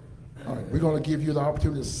 All right, we're going to give you the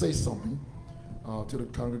opportunity to say something to the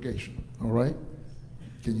congregation. All right?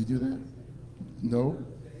 Can you do that? No?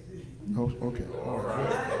 No? Okay. All right.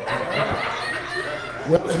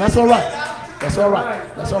 Well, and that's all right. That's all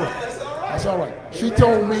right. That's all right. That's all right. She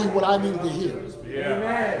told me what I needed to hear.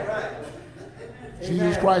 Amen.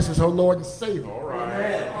 Jesus Christ is her Lord and Savior. All right.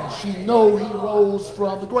 And she knows he rose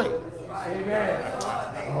from the grave. Amen.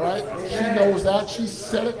 All right? She knows that. She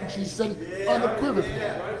said it, and she said it unequivocally.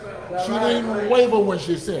 She didn't even waver when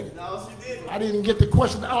she said it. I didn't get the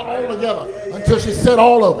question out altogether until she said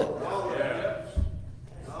all of it.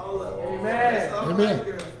 Amen.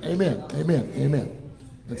 Amen. Amen. Amen. Amen.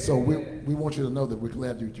 And so we want you to know that we're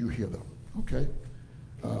glad that you're here, though. Okay?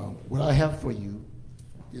 What I have for you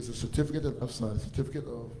is a certificate of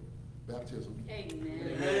baptism.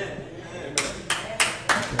 Amen.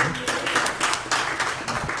 Okay.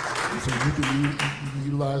 So you can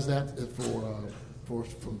utilize that for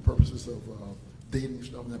purposes of dating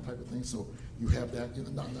stuff and that type of thing. So you have that,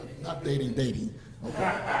 not dating.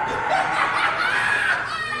 Okay.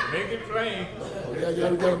 Make it plain. Oh, yeah,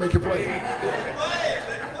 we gotta make it plain.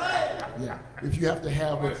 Yeah. if you have to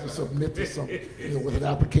have it to submit to something, with an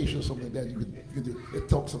application or something like that, you can do. It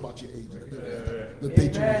talks about your age, the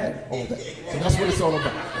date you had, all that. So that's what it's all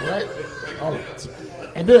about, all right? All right. So,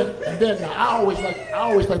 and then now, I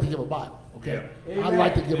always like to give a Bible, okay? I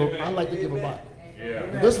like to give a Bible.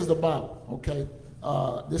 And this is the Bible, okay?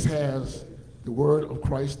 This has the word of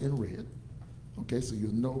Christ in red, okay? So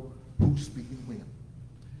you'll know who's speaking when.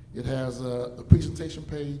 It has a presentation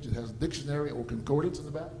page. It has a dictionary or concordance in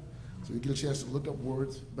the back. So you get a chance to look up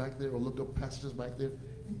words back there or look up passages back there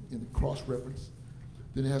in cross-reference.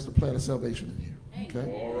 Then it has the plan of salvation in here.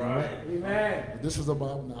 Okay? All right. Amen. This is the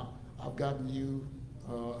Bible now. I've gotten you,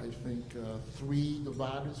 I think, 3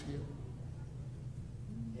 dividers here.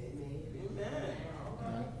 Amen. Okay.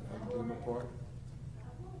 I can put them apart.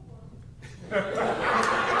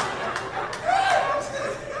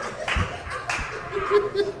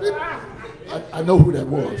 I know who that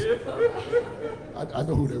was. I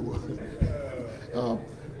know who that was.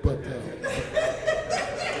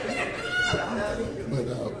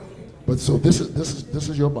 But so this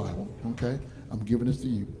is your Bible, okay? I'm giving this to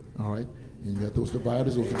you, all right? And you got those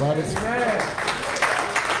dividers. Those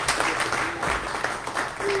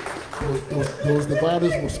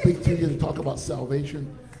dividers will speak to you and talk about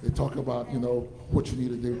salvation. They talk about, what you need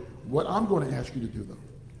to do. What I'm going to ask you to do,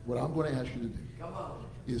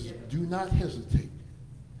 is do not hesitate.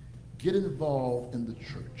 Get involved in the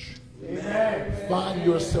church. Amen. Find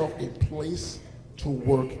yourself a place to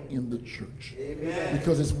work in the church. Amen.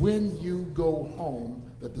 Because it's when you go home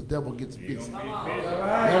that the devil gets busy.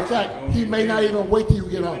 Matter of fact, he may not even wait till you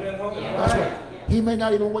get home. That's right. He may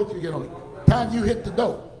not even wait till you get home. Time you hit the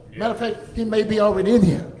door. Matter of fact, he may be already in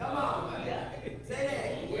here.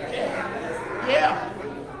 Yeah.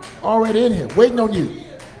 Already in here, waiting on you.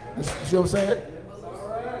 You see what I'm saying?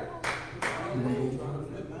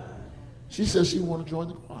 She says she want to join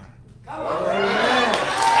the choir.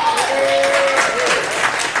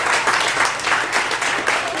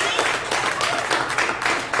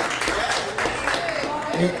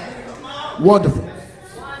 Wonderful.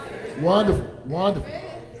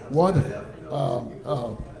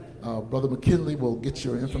 Brother McKinley will get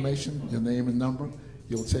your information, your name and number.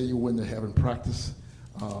 He'll tell you when they're having practice.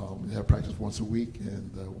 They have practice once a week, and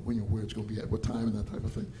where it's going to be at what time and that type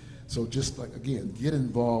of thing. So just again, get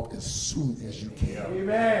involved as soon as you can.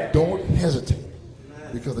 Amen. Don't hesitate,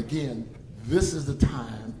 because again, this is the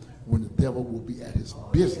time when the devil will be at his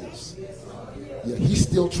business. Yeah, he's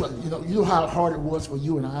still trying. You know how hard it was for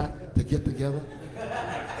you and I to get together.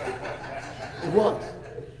 It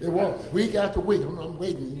was week after week. I'm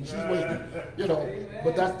waiting. She's waiting.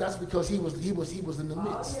 But that's because he was in the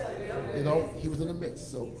midst. He was in the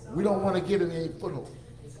midst. So we don't want to give him any foothold.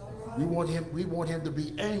 We want him to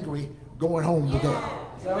be angry going home today. You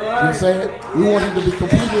know what I'm saying? We want him to be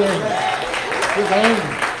completely angry. He's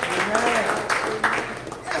angry.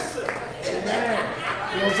 Amen.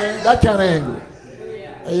 You know what I'm saying? That kind of angry.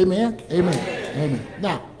 Amen.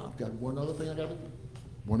 Now, I've got one other thing I got to do.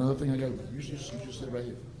 You just sit right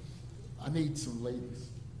here. I need some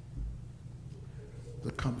ladies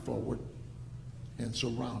to come forward and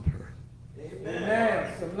surround her.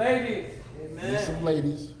 Amen. Some ladies. Amen. Need some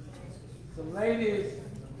ladies.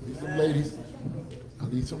 I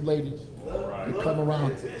need some ladies to come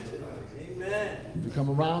around her. Amen. To come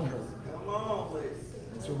around her. Come on, please.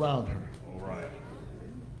 And surround her. All right.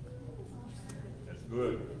 That's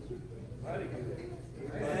good.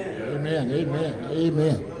 Amen. Yeah, amen.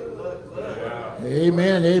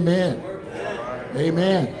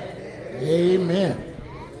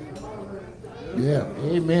 Yeah.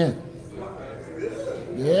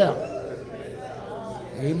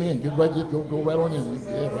 Amen. Go right on in.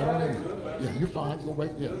 Yeah, right on in. Yeah, you're fine. Go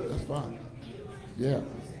right there. That's fine. Yeah.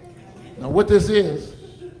 Now what this is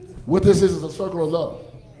a circle of love.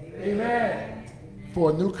 Amen.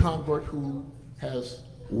 For a new convert who has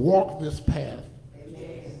walked this path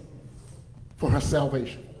for her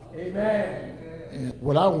salvation. Amen. And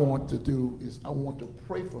what I want to do is I want to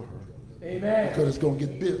pray for her. Amen. Because it's going to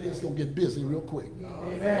get busy. It's going to get busy real quick.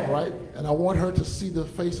 Amen. All right? And I want her to see the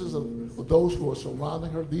faces of those who are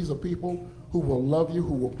surrounding her. These are people who will love you,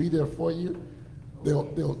 who will be there for you.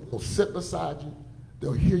 They'll sit beside you.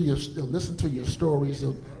 They'll hear you. They'll listen to your stories.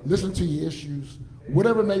 They'll listen to your issues,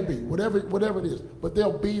 whatever it may be, whatever it is. But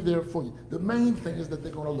they'll be there for you. The main thing is that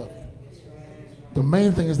they're going to love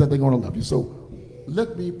you. So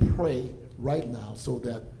let me pray right now so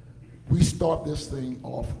that we start this thing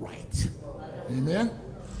off right. Amen?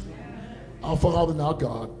 Our Father and our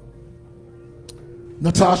God,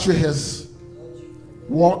 Natasha has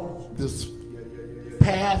walked this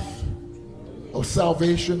path of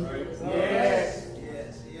salvation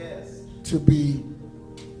to be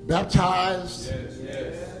baptized,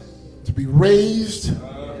 to be raised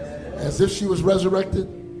as if she was resurrected,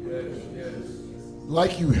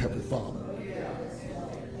 like you, Heavenly Father,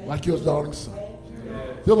 like your darling son.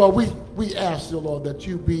 Dear Lord, we ask, dear Lord, that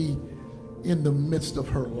you be in the midst of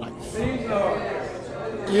her life.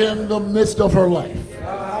 In the midst of her life.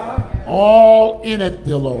 All in it,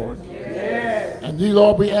 dear Lord. And dear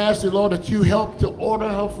Lord, we ask, dear Lord, that you help to order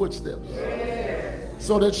her footsteps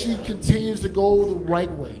so that she continues to go the right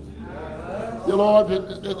way. Dear Lord,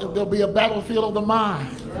 there'll be a battlefield of the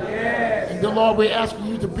mind. And dear Lord, we're asking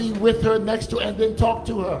you to be with her, next to her, and then talk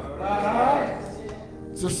to her.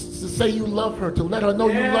 To say you love her, to let her know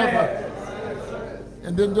you love her.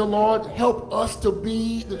 And then, dear Lord, help us to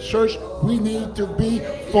be the church we need to be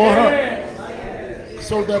for her,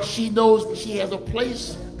 so that she knows that she has a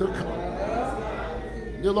place to come.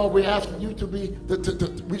 Dear Lord, we're asking you to be,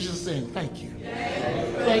 we're just saying thank you.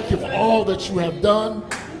 Thank you for all that you have done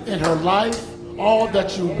in her life, all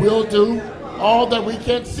that you will do, all that we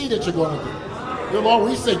can't see that you're going to do. Dear Lord,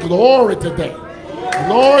 we say glory today.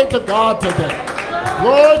 Glory to God today.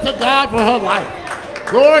 Glory to God for her life.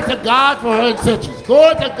 Glory to God for her intentions.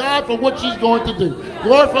 Glory to God for what she's going to do.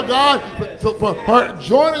 Glory for God for her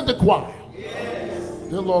joining the choir.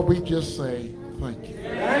 Dear Lord, we just say thank you.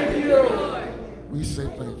 Thank you. We say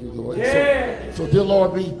thank you, Lord. So dear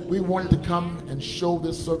Lord, we wanted to come and show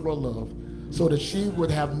this circle of love so that she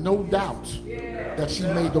would have no doubt that she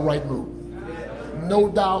made the right move. No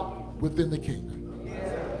doubt within the kingdom.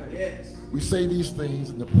 We say these things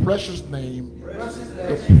in the precious name, the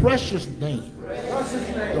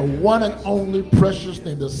one and only precious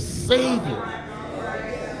name, the Savior,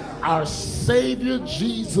 our Savior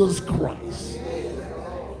Jesus Christ.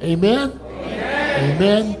 Amen.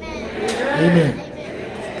 Amen. Amen.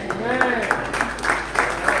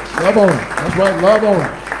 Love on him. That's right, love on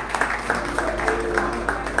him.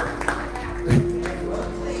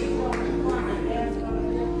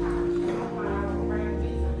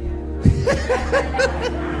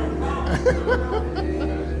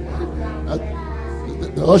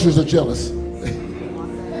 The ushers are jealous.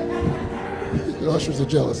 The ushers are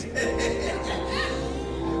jealous.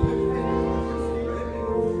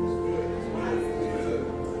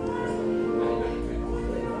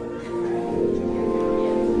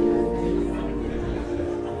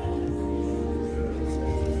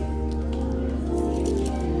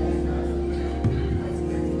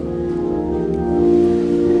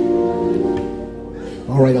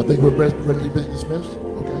 All right, I think we're ready to be dismissed.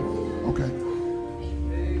 Okay.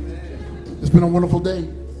 It's been a wonderful day.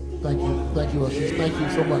 Thank you, ushers. Thank you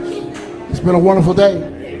so much. It's been a wonderful day.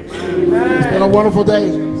 It's been a wonderful day.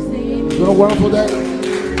 It's been a wonderful day.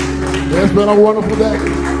 It's been a wonderful day.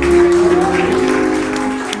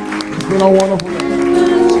 It's been a wonderful day.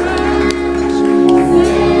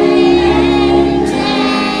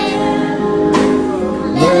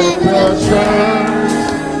 Let the church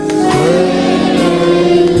praise.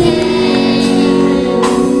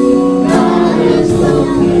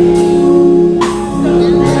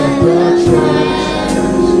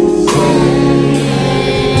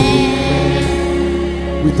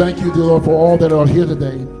 We thank you, dear Lord, for all that are here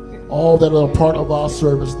today, all that are a part of our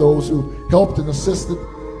service, those who helped and assisted,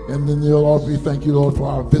 and then, dear Lord, we thank you, Lord, for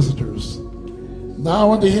our visitors.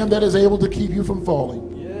 Now unto him that is able to keep you from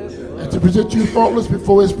falling, and to present you faultless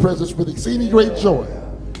before his presence with exceeding great joy.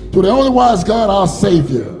 To the only wise God, our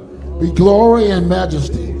Savior, be glory and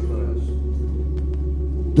majesty,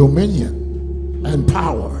 dominion and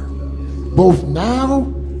power, both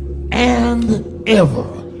now and ever.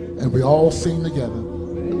 And we all sing together.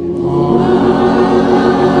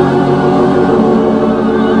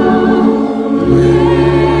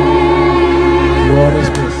 Lord is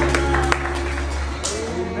good.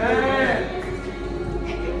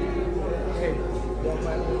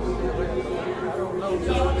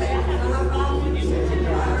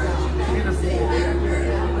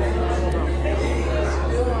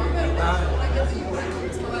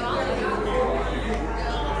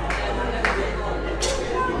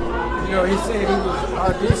 You know, he said he was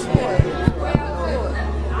auditioning.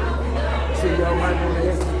 So y'all might want to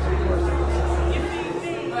ask him some questions.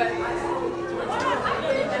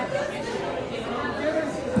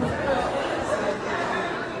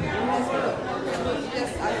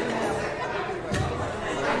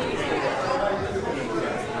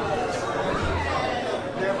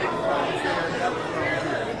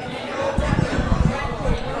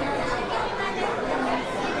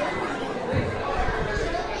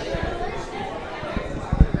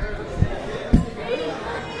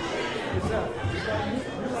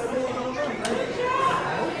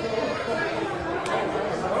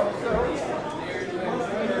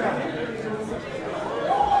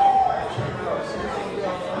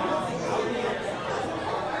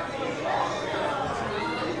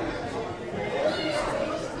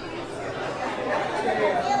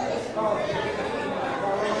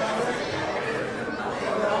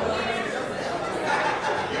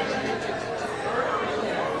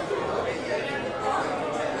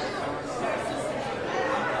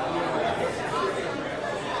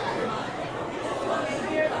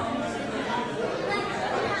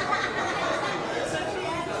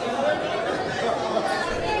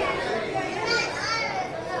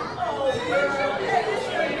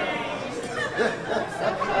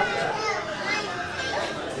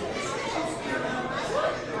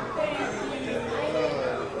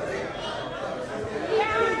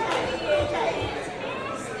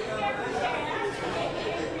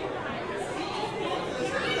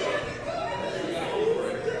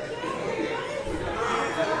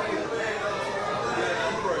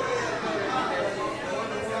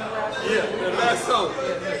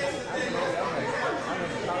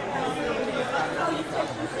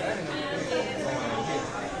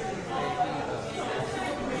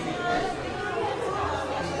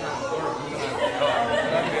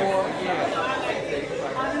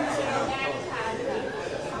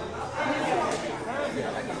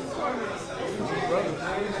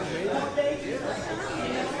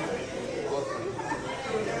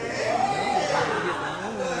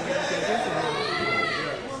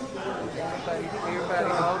 Everybody,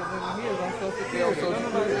 all the women here is on Social Security.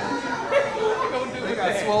 They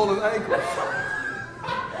got swollen ankles.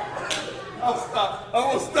 I'm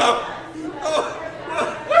gonna stop. Oh.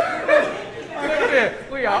 Look at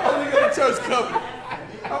that. We are only got a church company.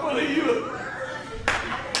 I'm gonna leave you.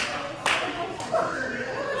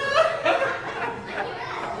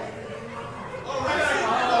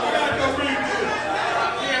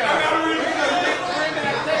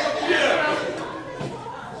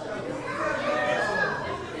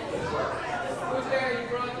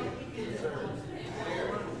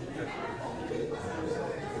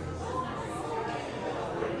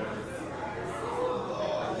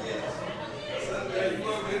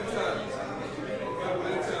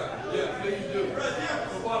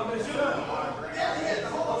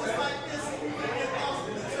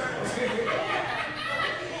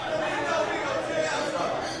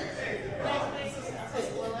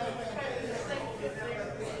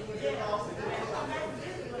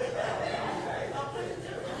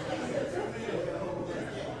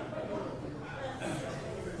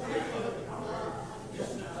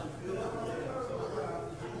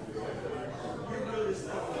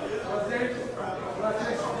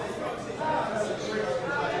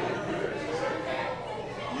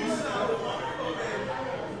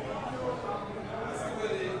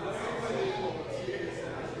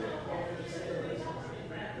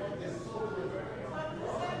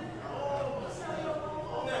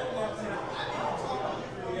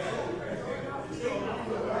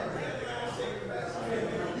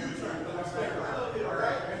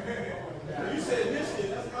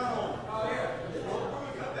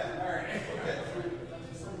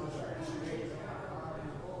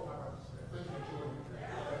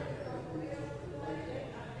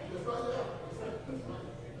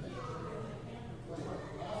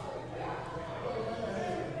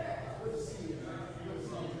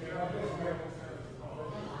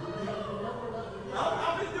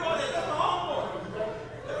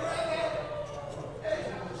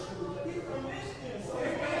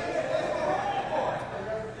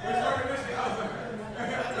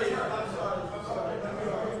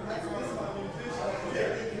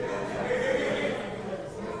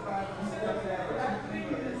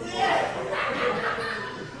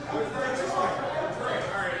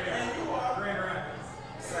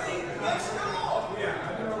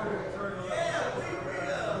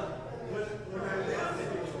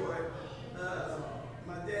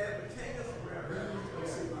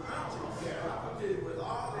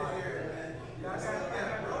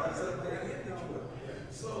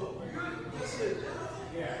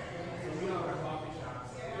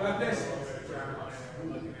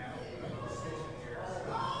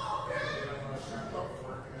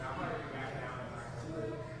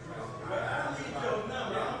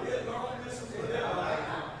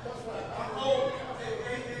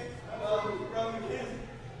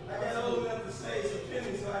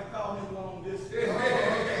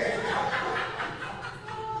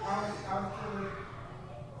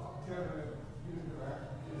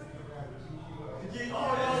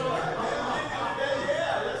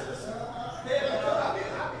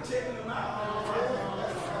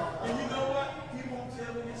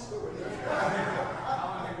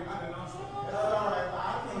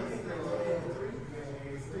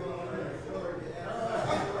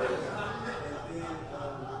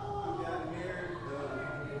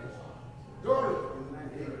 Go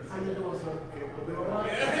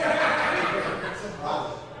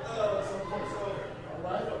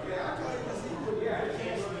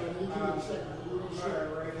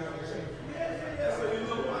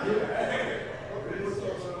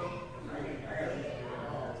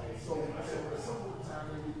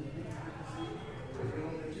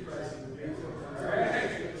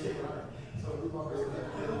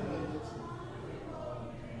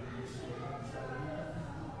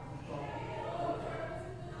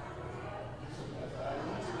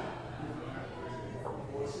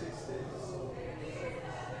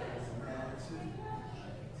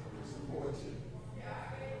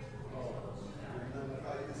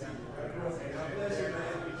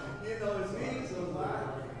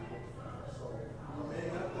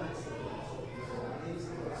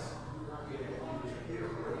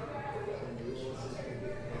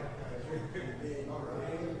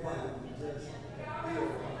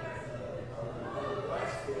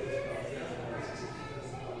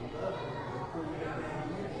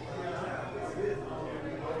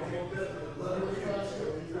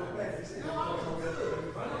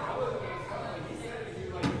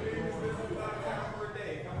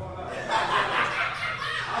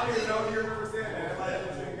hear what we're saying, man.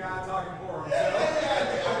 Like, God talking for himself.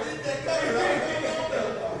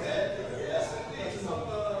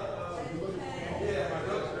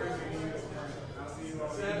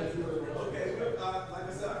 Okay, like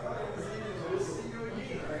I said, we'll see you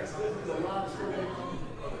again. This is a live stream.